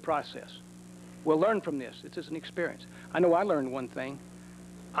for the process. We'll learn from this. This is an experience. I know I learned one thing.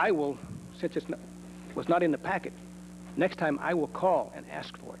 I will, since it was not in the packet, next time I will call and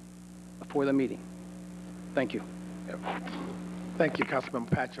ask for it before the meeting. Thank you. Thank you,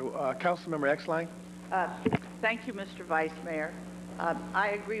 Councilmember Pacho. Councilmember Exline. Thank you, Mr. Vice Mayor.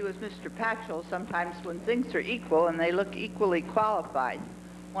 I agree with Mr. Patchell. Sometimes when things are equal and they look equally qualified,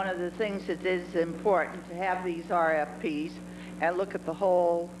 one of the things that is important to have these RFPs and look at the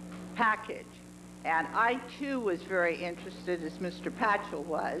whole package. And I, too, was very interested, as Mr. Patchell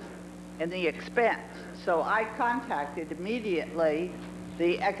was, in the expense. So I contacted immediately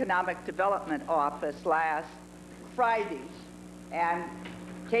the Economic Development Office last Friday and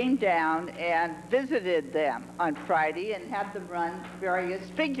came down and visited them on Friday and had them run various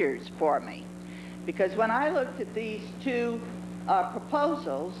figures for me. Because when I looked at these two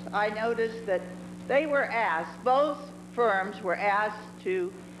proposals, I noticed that they were asked, both firms were asked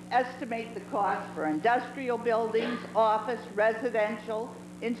to estimate the cost for industrial buildings, office, residential,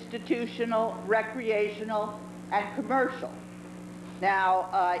 institutional, recreational, and commercial. Now,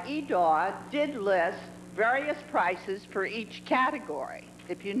 IDAW did list various prices for each category,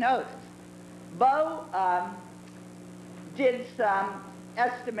 if you notice. BOE did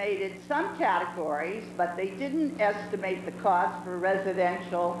estimated some categories, but they didn't estimate the cost for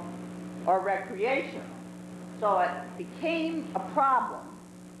residential or recreational. So it became a problem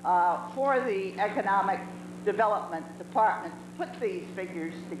for the Economic Development Department to put these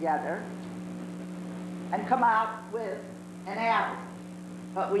figures together and come out with an average.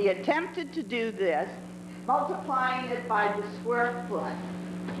 But we attempted to do this, multiplying it by the square foot.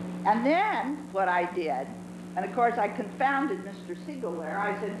 And then what I did, and of course I confounded Mr. Siegel there,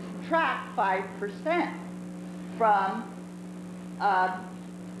 I said subtract 5% from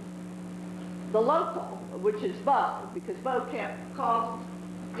the local, which is BOE, because BOE can't call,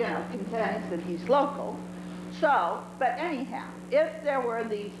 contends that he's local. So, but anyhow, if there were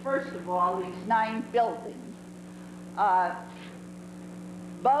these, first of all, these 9 buildings,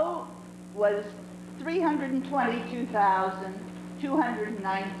 BOE was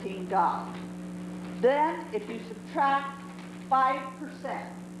 $322,219. Then, if you subtract 5%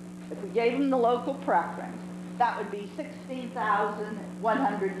 if we gave them the local preference, that would be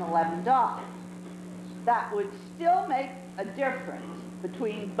 $16,111. That would still make a difference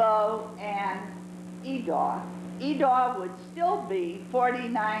between BOE and IDAW. IDAW would still be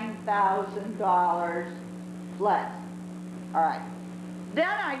 $49,000 less. All right. Then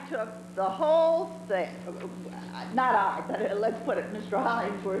I took the whole thing, not I, but let's put it, Mr.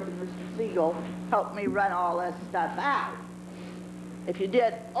 Hollingsworth and Mr. Siegel helped me run all that stuff out. If you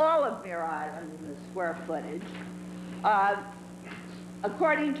did all of Mare Island in the square footage,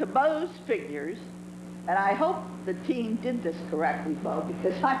 according to BOE's figures, and I hope the team did this correctly, BOE,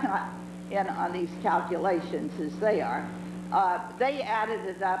 because I'm not in on these calculations as they are, they added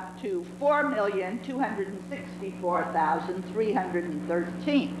it up to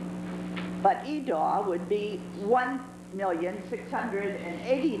 $4,264,313. But IDAW would be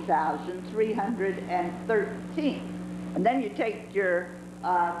 $1,680,313. And then you take your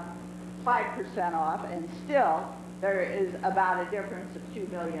 5% off, and still there is about a difference of $2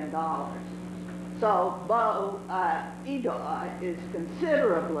 million. So BOE, IDAW is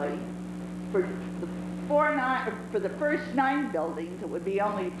considerably, for the first 9 buildings, it would be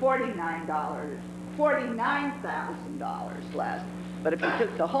only $49,000 less. But if you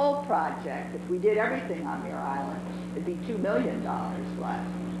took the whole project, if we did everything on Mare Island, it'd be $2 million less.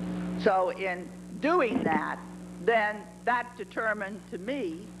 So in doing that, then that determined to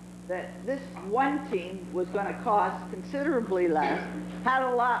me that this one team was going to cost considerably less, had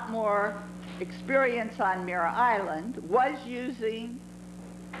a lot more experience on Mare Island, was using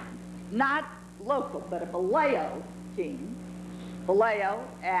not local, but a Vallejo team. Vallejo,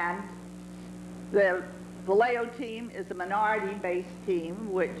 and the Vallejo team is a minority-based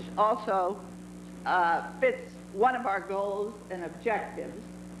team, which also fits one of our goals and objectives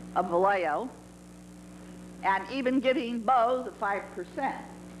of Vallejo. And even giving BOE the 5%,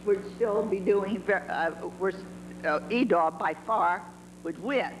 would still be doing, IDAW by far would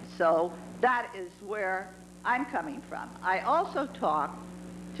win. So that is where I'm coming from. I also talked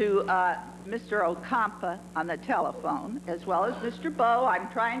to Mr. Ocampa on the telephone, as well as Mr. BOE. I'm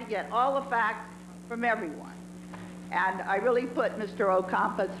trying to get all the facts from everyone. And I really put Mr.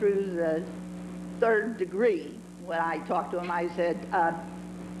 Ocampa through the 3rd degree. When I talked to him, I said,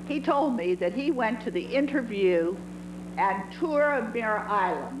 he told me that he went to the interview and tour of Mare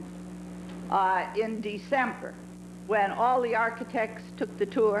Island in December, when all the architects took the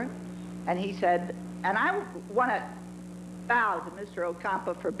tour. And he said, and I want to bow to Mr.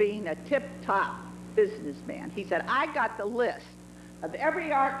 Ocampa for being a tip-top businessman. He said, I got the list of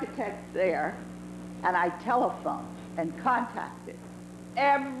every architect there, and I telephoned and contacted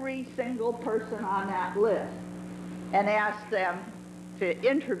every single person on that list and asked them to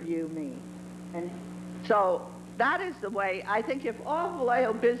interview me. And so that is the way. I think if all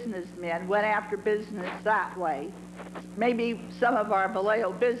Vallejo businessmen went after business that way, maybe some of our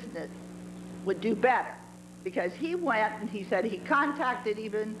Vallejo business would do better. Because he went and he said he contacted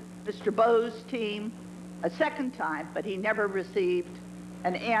even Mr. BOE's team a 2nd time, but he never received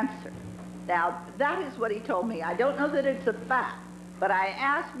an answer. Now, that is what he told me. I don't know that it's a fact, but I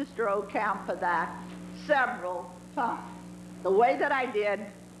asked Mr. Ocampa that several times. The way that I did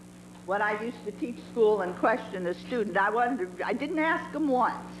when I used to teach school and question a student, I didn't ask him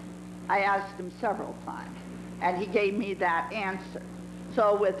once. I asked him several times, and he gave me that answer.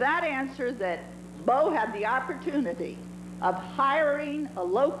 So with that answer that BOE had the opportunity of hiring a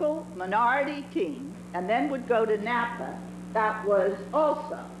local minority team and then would go to Napa, that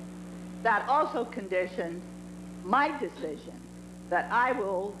also conditioned my decision that I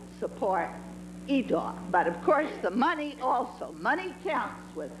will support IDAW. But of course the money counts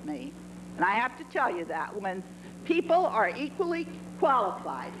with me. And I have to tell you that when people are equally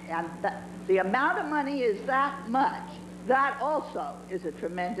qualified and the amount of money is that much, that also is a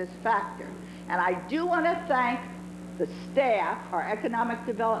tremendous factor. And I do want to thank the staff, our economic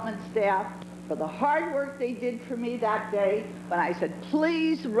development staff, for the hard work they did for me that day when I said,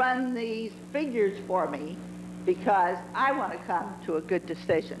 please run these figures for me because I want to come to a good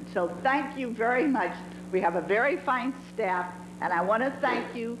decision. So thank you very much. We have a very fine staff, and I want to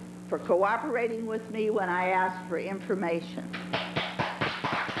thank you for cooperating with me when I asked for information.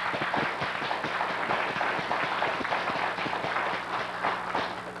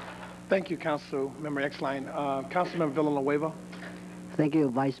 Thank you, Councilmember Exline. Councilmember Villanueva. Thank you,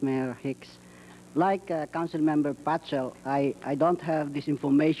 Vice Mayor Hicks. Like Councilmember Patchell, I don't have this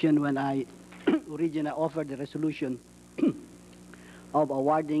information when I originally offered the resolution of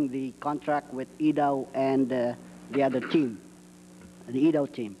awarding the contract with IDAW and the other team, the IDAW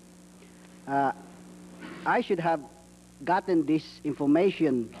team. I should have gotten this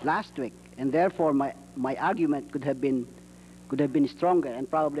information last week, and therefore my argument could have been stronger, and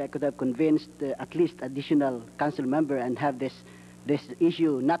probably I could have convinced at least additional council member and have this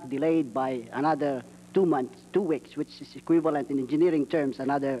issue not delayed by another 2 months, 2 weeks, which is equivalent in engineering terms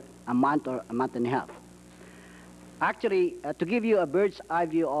another a month or a month and a half. Actually, to give you a bird's eye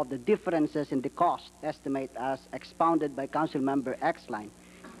view of the differences in the cost estimate as expounded by Council Member Exline,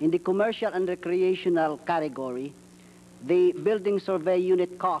 in the commercial and recreational category, the building survey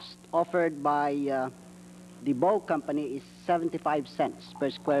unit cost offered by the BOE company is 75 cents per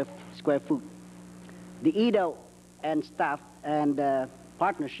square foot. The IDAW and staff and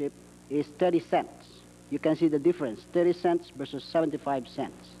partnership is 30 cents. You can see the difference, 30 cents versus 75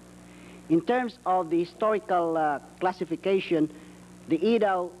 cents. In terms of the historical classification, the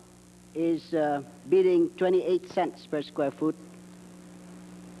IDAW is bidding 28 cents per square foot.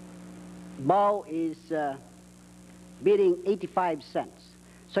 BOE is bidding 85 cents.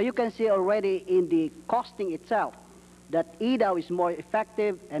 So you can see already in the costing itself that IDAW is more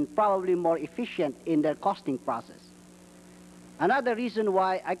effective and probably more efficient in their costing process. Another reason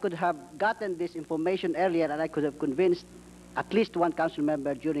why I could have gotten this information earlier and I could have convinced at least one council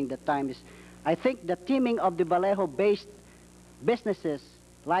member during the time is I think the teaming of the Vallejo-based businesses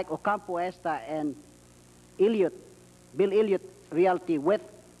like Ocampo Esta and Bill Elliott Realty with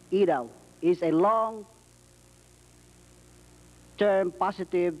IDAW is a long-term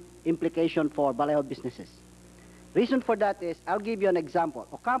positive implication for Vallejo businesses. Reason for that is, I'll give you an example.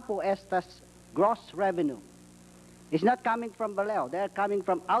 Ocampo Esta's gross revenue is not coming from Vallejo. They're coming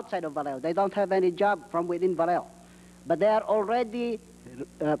from outside of Vallejo. They don't have any job from within Vallejo. But they are already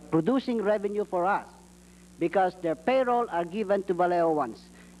producing revenue for us because their payroll are given to Vallejo once.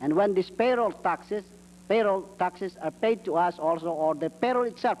 And when these payroll taxes are paid to us also, or the payroll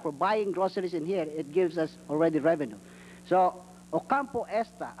itself for buying groceries in here, it gives us already revenue. So Ocampo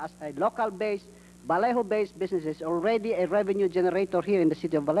Esta, as a local-based, Vallejo-based business, is already a revenue generator here in the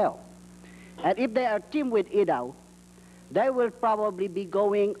city of Vallejo. And if they are teamed with IDAW, they will probably be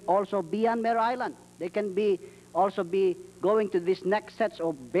going also beyond Mare Island. They can also be going to this next sets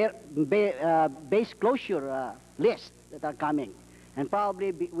of base closure lists that are coming. And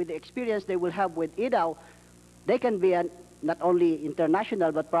probably with the experience they will have with IDAW, they can be not only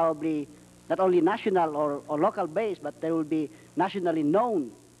international, but probably not only national or local base, but they will be nationally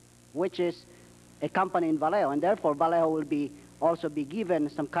known, which is a company in Vallejo. And therefore, Vallejo will also be given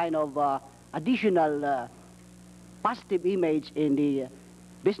some kind of additional positive image in the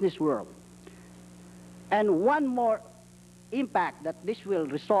business world. And one more impact that this will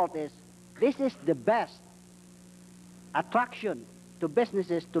result is, this is the best attraction to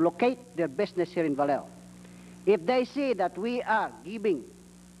businesses to locate their business here in Vallejo. If they see that we are giving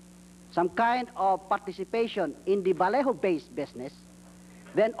some kind of participation in the Vallejo-based business,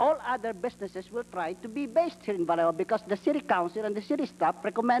 then all other businesses will try to be based here in Vallejo because the city council and the city staff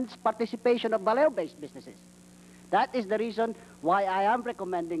recommends participation of Vallejo-based businesses. That is the reason why I am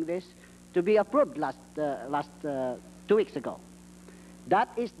recommending this to be approved last 2 weeks ago. That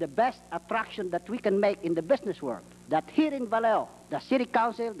is the best attraction that we can make in the business world, that here in Vallejo, the city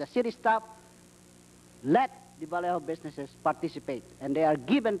council, the city staff, let the Vallejo businesses participate, and they are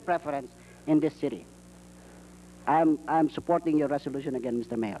given preference in this city. I'm supporting your resolution again,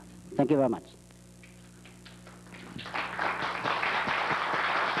 Mr. Mayor. Thank you very much.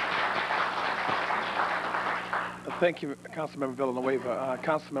 Thank you, Councilmember Villanueva.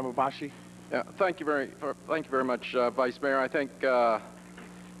 Councilmember Bashi. Yeah, thank you very much, Vice Mayor. I think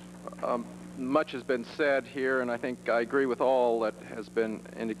much has been said here, and I think I agree with all that has been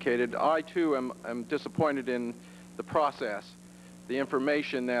indicated. I too am disappointed in the process, the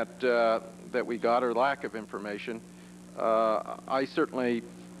information that we got, or lack of information. I certainly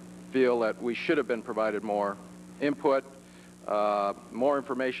feel that we should have been provided more input, more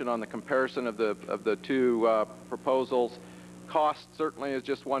information on the comparison of the two proposals. Cost certainly is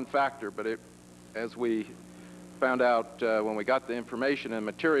just one factor, but as we found out when we got the information and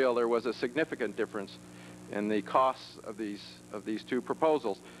material, there was a significant difference in the costs of these two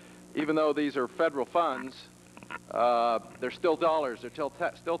proposals. Even though these are federal funds, they're still dollars. They're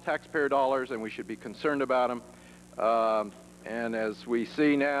still taxpayer dollars, and we should be concerned about them. And as we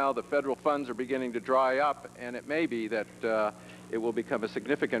see now, the federal funds are beginning to dry up, and it may be that it will become a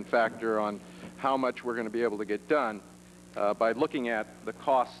significant factor on how much we're going to be able to get done by looking at the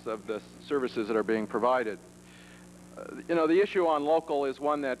costs of the services that are being provided. You know, the issue on local is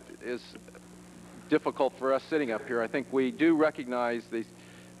one that is difficult for us sitting up here. I think we do recognize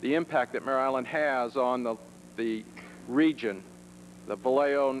the impact that Mare Island has on the region, the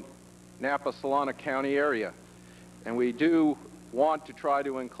Vallejo, Napa, Solana County area. And we do want to try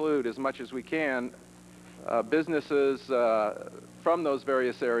to include as much as we can businesses from those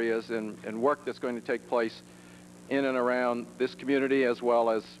various areas and work that's going to take place in and around this community as well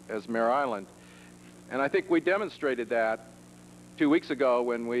as Mare Island. And I think we demonstrated that 2 weeks ago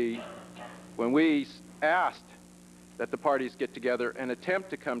when we asked that the parties get together and attempt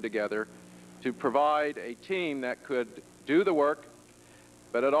to come together to provide a team that could do the work,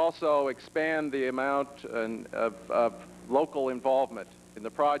 but it also expand the amount of local involvement in the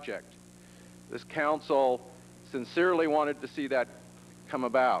project. This council sincerely wanted to see that come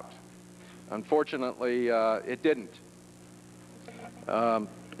about. Unfortunately, it didn't. And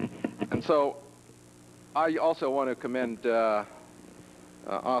so I also want to commend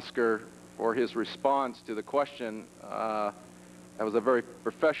Oscar for his response to the question. That was a very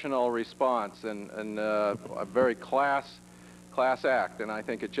professional response and a very class act, and I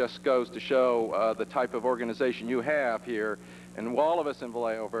think it just goes to show the type of organization you have here. And all of us in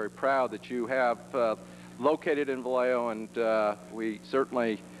Vallejo are very proud that you have located in Vallejo, and we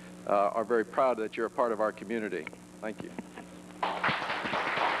certainly are very proud that you're a part of our community. Thank you.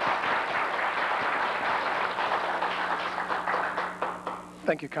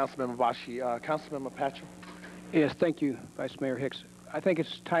 Thank you, Councilmember Bashi. Councilmember Patchell. Yes, thank you, Vice Mayor Hicks. I think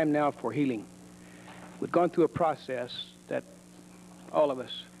it's time now for healing. We've gone through a process that all of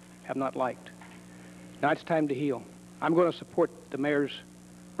us have not liked. Now it's time to heal. I'm going to support the mayor's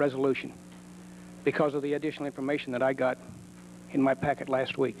resolution because of the additional information that I got in my packet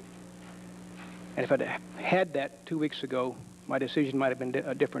last week. And if I'd had that 2 weeks ago, my decision might have been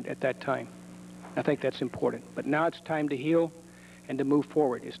different at that time. I think that's important. But now it's time to heal and to move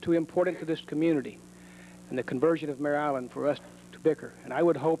forward. It's too important to this community and the conversion of Mare Island for us to bicker. And I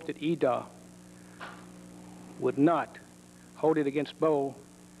would hope that IDAW would not hold it against BOE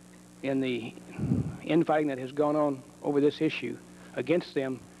in the infighting that has gone on over this issue against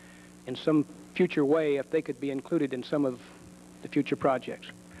them in some future way if they could be included in some of the future projects.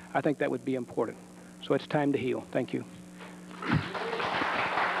 I think that would be important. So it's time to heal. Thank you.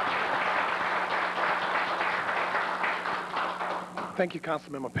 Thank you,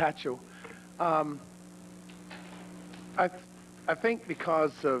 Councilmember Patchell. I think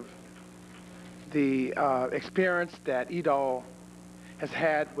because of the experience that IDAW has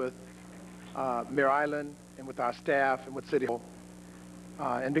had with Mare Island and with our staff and with City Hall,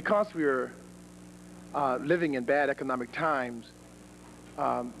 and because we're living in bad economic times,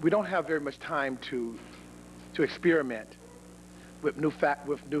 we don't have very much time to experiment with new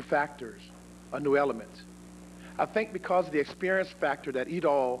factors or new elements. I think because of the experience factor that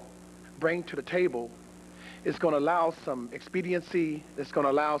IDAW bring to the table, it's going to allow some expediency, it's going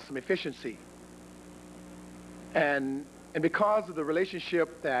to allow some efficiency. And because of the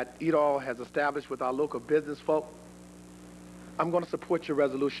relationship that IDAW has established with our local business folk, I'm going to support your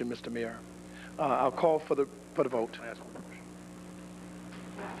resolution, Mr. Mayor. I'll call for the vote. I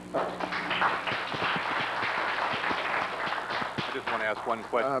just want to ask one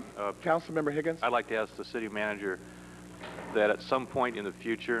question. Councilmember Higgins? I'd like to ask the city manager that at some point in the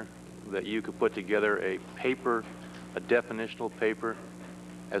future that you could put together a paper, a definitional paper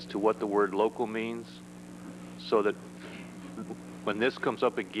as to what the word local means, so that when this comes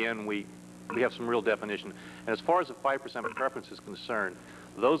up again, we have some real definition. And as far as the 5% preference is concerned,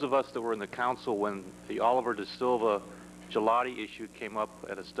 those of us that were in the council when the Oliver da Silva gelati issue came up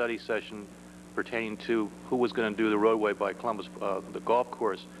at a study session pertaining to who was going to do the roadway by Columbus, the golf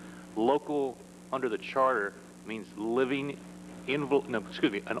course, local under the charter means living in,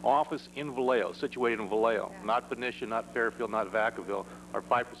 an office in Vallejo, situated in Vallejo, not Benicia, not Fairfield, not Vacaville. Our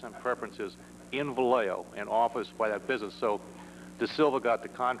 5% preference is in Vallejo, an office by that business. So Da Silva got the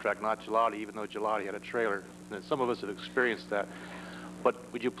contract, not Gelati, even though Gelati had a trailer. And some of us have experienced that. But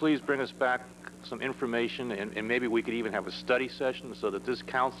would you please bring us back some information, and maybe we could even have a study session so that this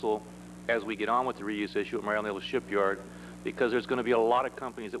council, as we get on with the reuse issue at Mare Island Naval Shipyard, because there's going to be a lot of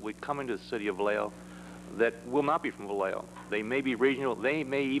companies that would come into the city of Vallejo that will not be from Vallejo. They may be regional, they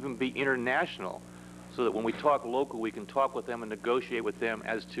may even be international, so that when we talk local, we can talk with them and negotiate with them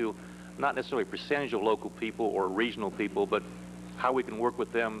as to not necessarily a percentage of local people or regional people, but how we can work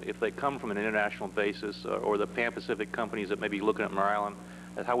with them if they come from an international basis, or the Pan-Pacific companies that may be looking at Mare Island,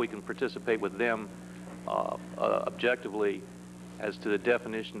 and how we can participate with them objectively as to the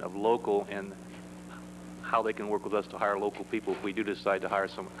definition of local and how they can work with us to hire local people if we do decide to hire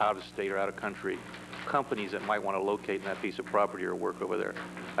some out-of-state or out-of-country companies that might want to locate in that piece of property or work over there.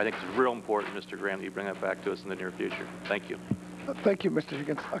 I think it's real important, Mr. Graham, that you bring that back to us in the near future. Thank you. Thank you, Mr.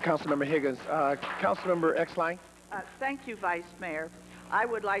 Higgins. Councilmember Higgins. Councilmember Exline. Thank you, Vice Mayor. I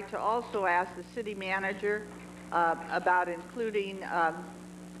would like to also ask the city manager about including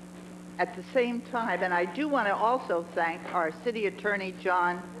at the same time, and I do want to also thank our City Attorney,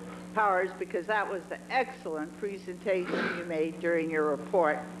 John Powers, because that was the excellent presentation you made during your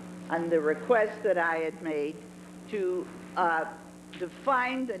report on the request that I had made to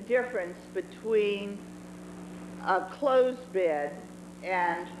define the difference between a closed bid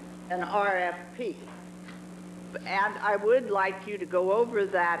and an RFP. And I would like you to go over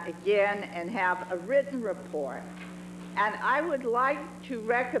that again and have a written report. And I would like to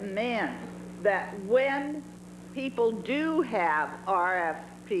recommend that when people do have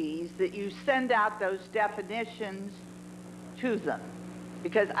RFPs, that you send out those definitions to them.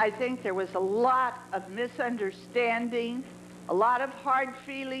 Because I think there was a lot of misunderstanding, a lot of hard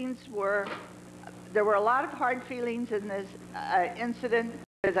feelings there were a lot of hard feelings in this incident,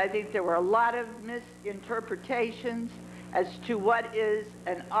 because I think there were a lot of misinterpretations as to what is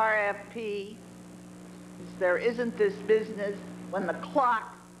an RFP. There isn't this business when the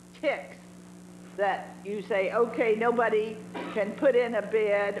clock ticks that you say, okay, nobody can put in a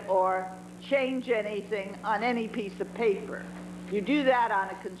bid or change anything on any piece of paper. You do that on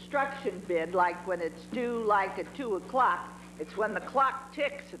a construction bid, like when it's due like at 2 o'clock. It's when the clock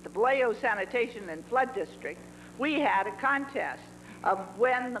ticks at the Vallejo Sanitation and Flood District. We had a contest of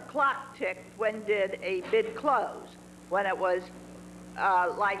when the clock ticked, when did a bid close. When it was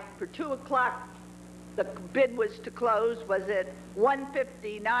like for 2 o'clock, the bid was to close, was it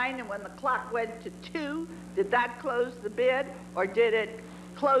 1:59, and when the clock went to 2, did that close the bid, or did it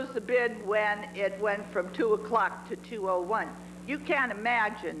close the bid when it went from 2 o'clock to 2:01? You can't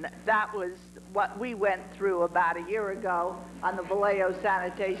imagine that was what we went through about a year ago on the Vallejo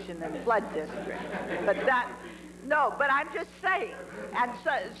Sanitation and Flood District. But but I'm just saying. And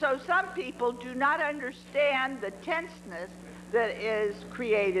so some people do not understand the tenseness that is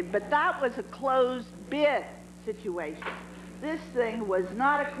created, but that was a closed bid situation. This thing was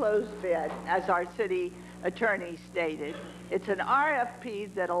not a closed bid, as our city attorney stated. It's an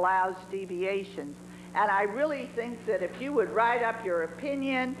RFP that allows deviations. And I really think that if you would write up your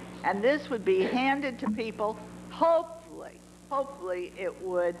opinion and this would be handed to people, hopefully it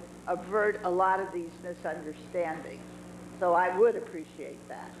would avert a lot of these misunderstandings. So I would appreciate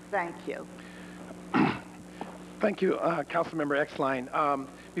that. Thank you. Thank you, Councilmember Exline.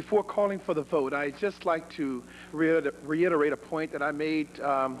 Before calling for the vote, I'd just like to reiterate a point that I made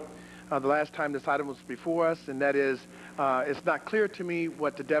the last time this item was before us, and that is it's not clear to me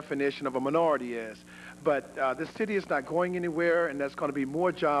what the definition of a minority is. But this city is not going anywhere, and there's going to be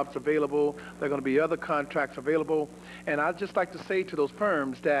more jobs available. There are going to be other contracts available. And I'd just like to say to those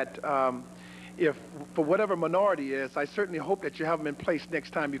firms that if, for whatever minority is, I certainly hope that you have them in place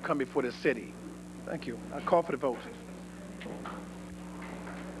next time you come before the city. Thank you. I call for the vote.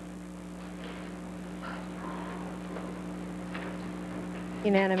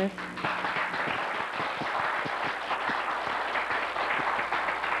 Unanimous.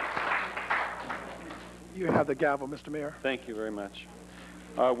 You have the gavel, Mr. Mayor. Thank you very much.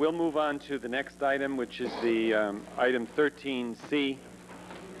 We'll move on to the next item, which is the item 13C.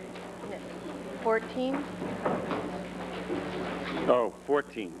 14. Oh,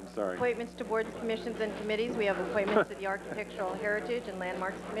 14, sorry. Appointments to boards, commissions, and committees. We have appointments to the Architectural Heritage and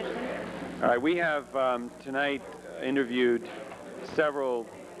Landmarks Commission. All right, we have tonight interviewed several.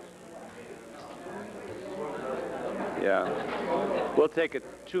 Yeah. We'll take a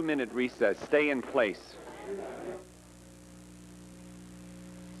 2-minute recess. Stay in place.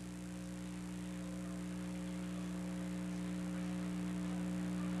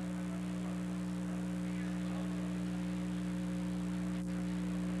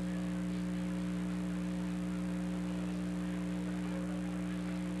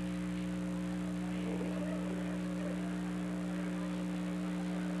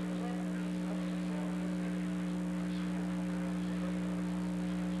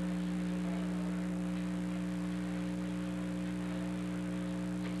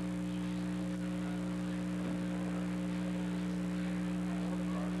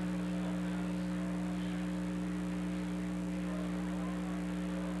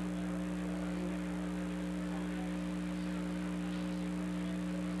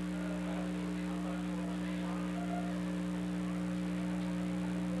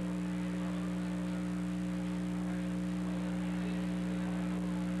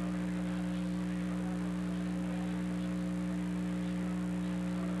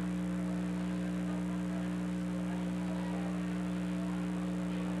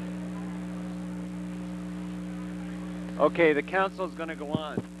 Okay, the council is going to go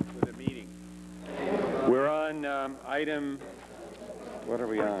on with the meeting. We're on item What are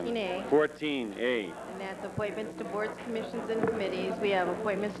we on? 14A. 14A. And that's appointments to boards, commissions, and committees. We have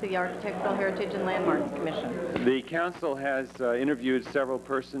appointments to the Architectural Heritage and Landmarks Commission. The council has interviewed several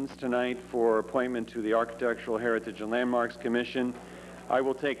persons tonight for appointment to the Architectural Heritage and Landmarks Commission. I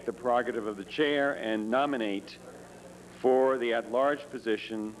will take the prerogative of the chair and nominate for the at-large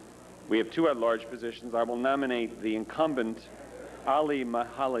position. We have two at-large positions. I will nominate the incumbent, Ali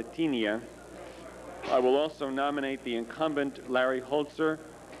Mahalatinia. I will also nominate the incumbent, Larry Holzer,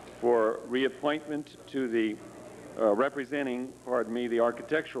 for reappointment to the representing, the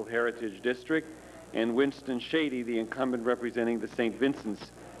Architectural Heritage District, and Winston Shady, the incumbent representing the St.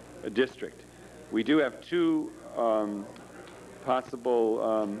 Vincent's District. We do have two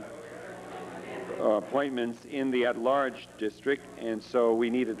possible appointments in the at-large district, and so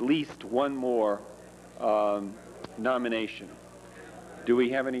we need at least one more nomination. Do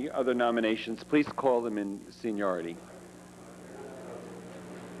we have any other nominations? Please call them in seniority.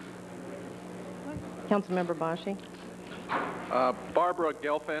 Councilmember Bashi. Barbara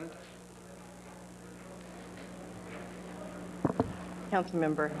Gelfand.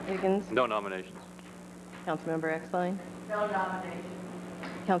 Councilmember Higgins. No nominations. Councilmember Exline. No nomination.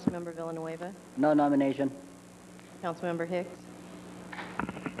 Councilmember Villanueva. No nomination. Councilmember Hicks.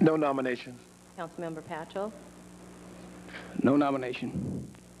 No nomination. Councilmember Patchell. No nomination.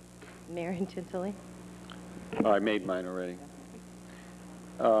 Mayor Tinsley. I made mine already.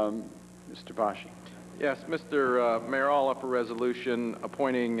 Mr. Bashi. Yes, Mr. Mayor, I'll offer a resolution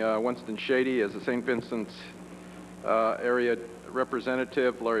appointing Winston Shady as the St. Vincent's area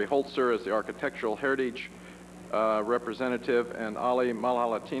representative, Larry Holzer as the Architectural Heritage representative, and Ali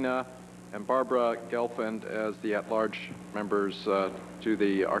Malhalatina and Barbara Gelfand as the at-large members to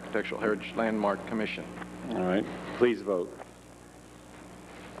the Architectural Heritage Landmark Commission. All right. Please vote.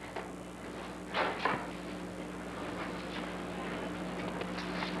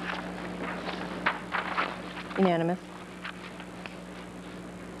 Unanimous.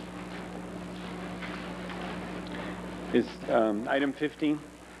 Is item 15?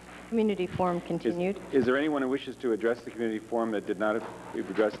 Community forum continued. Is there anyone who wishes to address the community forum that did not we've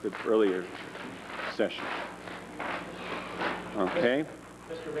addressed the earlier session? Okay.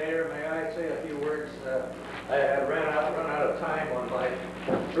 Mr. Mayor, may I say a few words? I had run out of time on my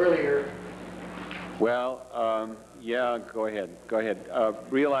earlier. Well, yeah, go ahead. Go ahead.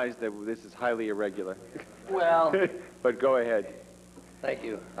 Realize that this is highly irregular. Well, but go ahead. thank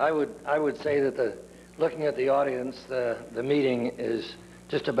you. I would say that looking at the audience, the meeting is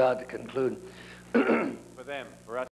just about to conclude. For them, for us.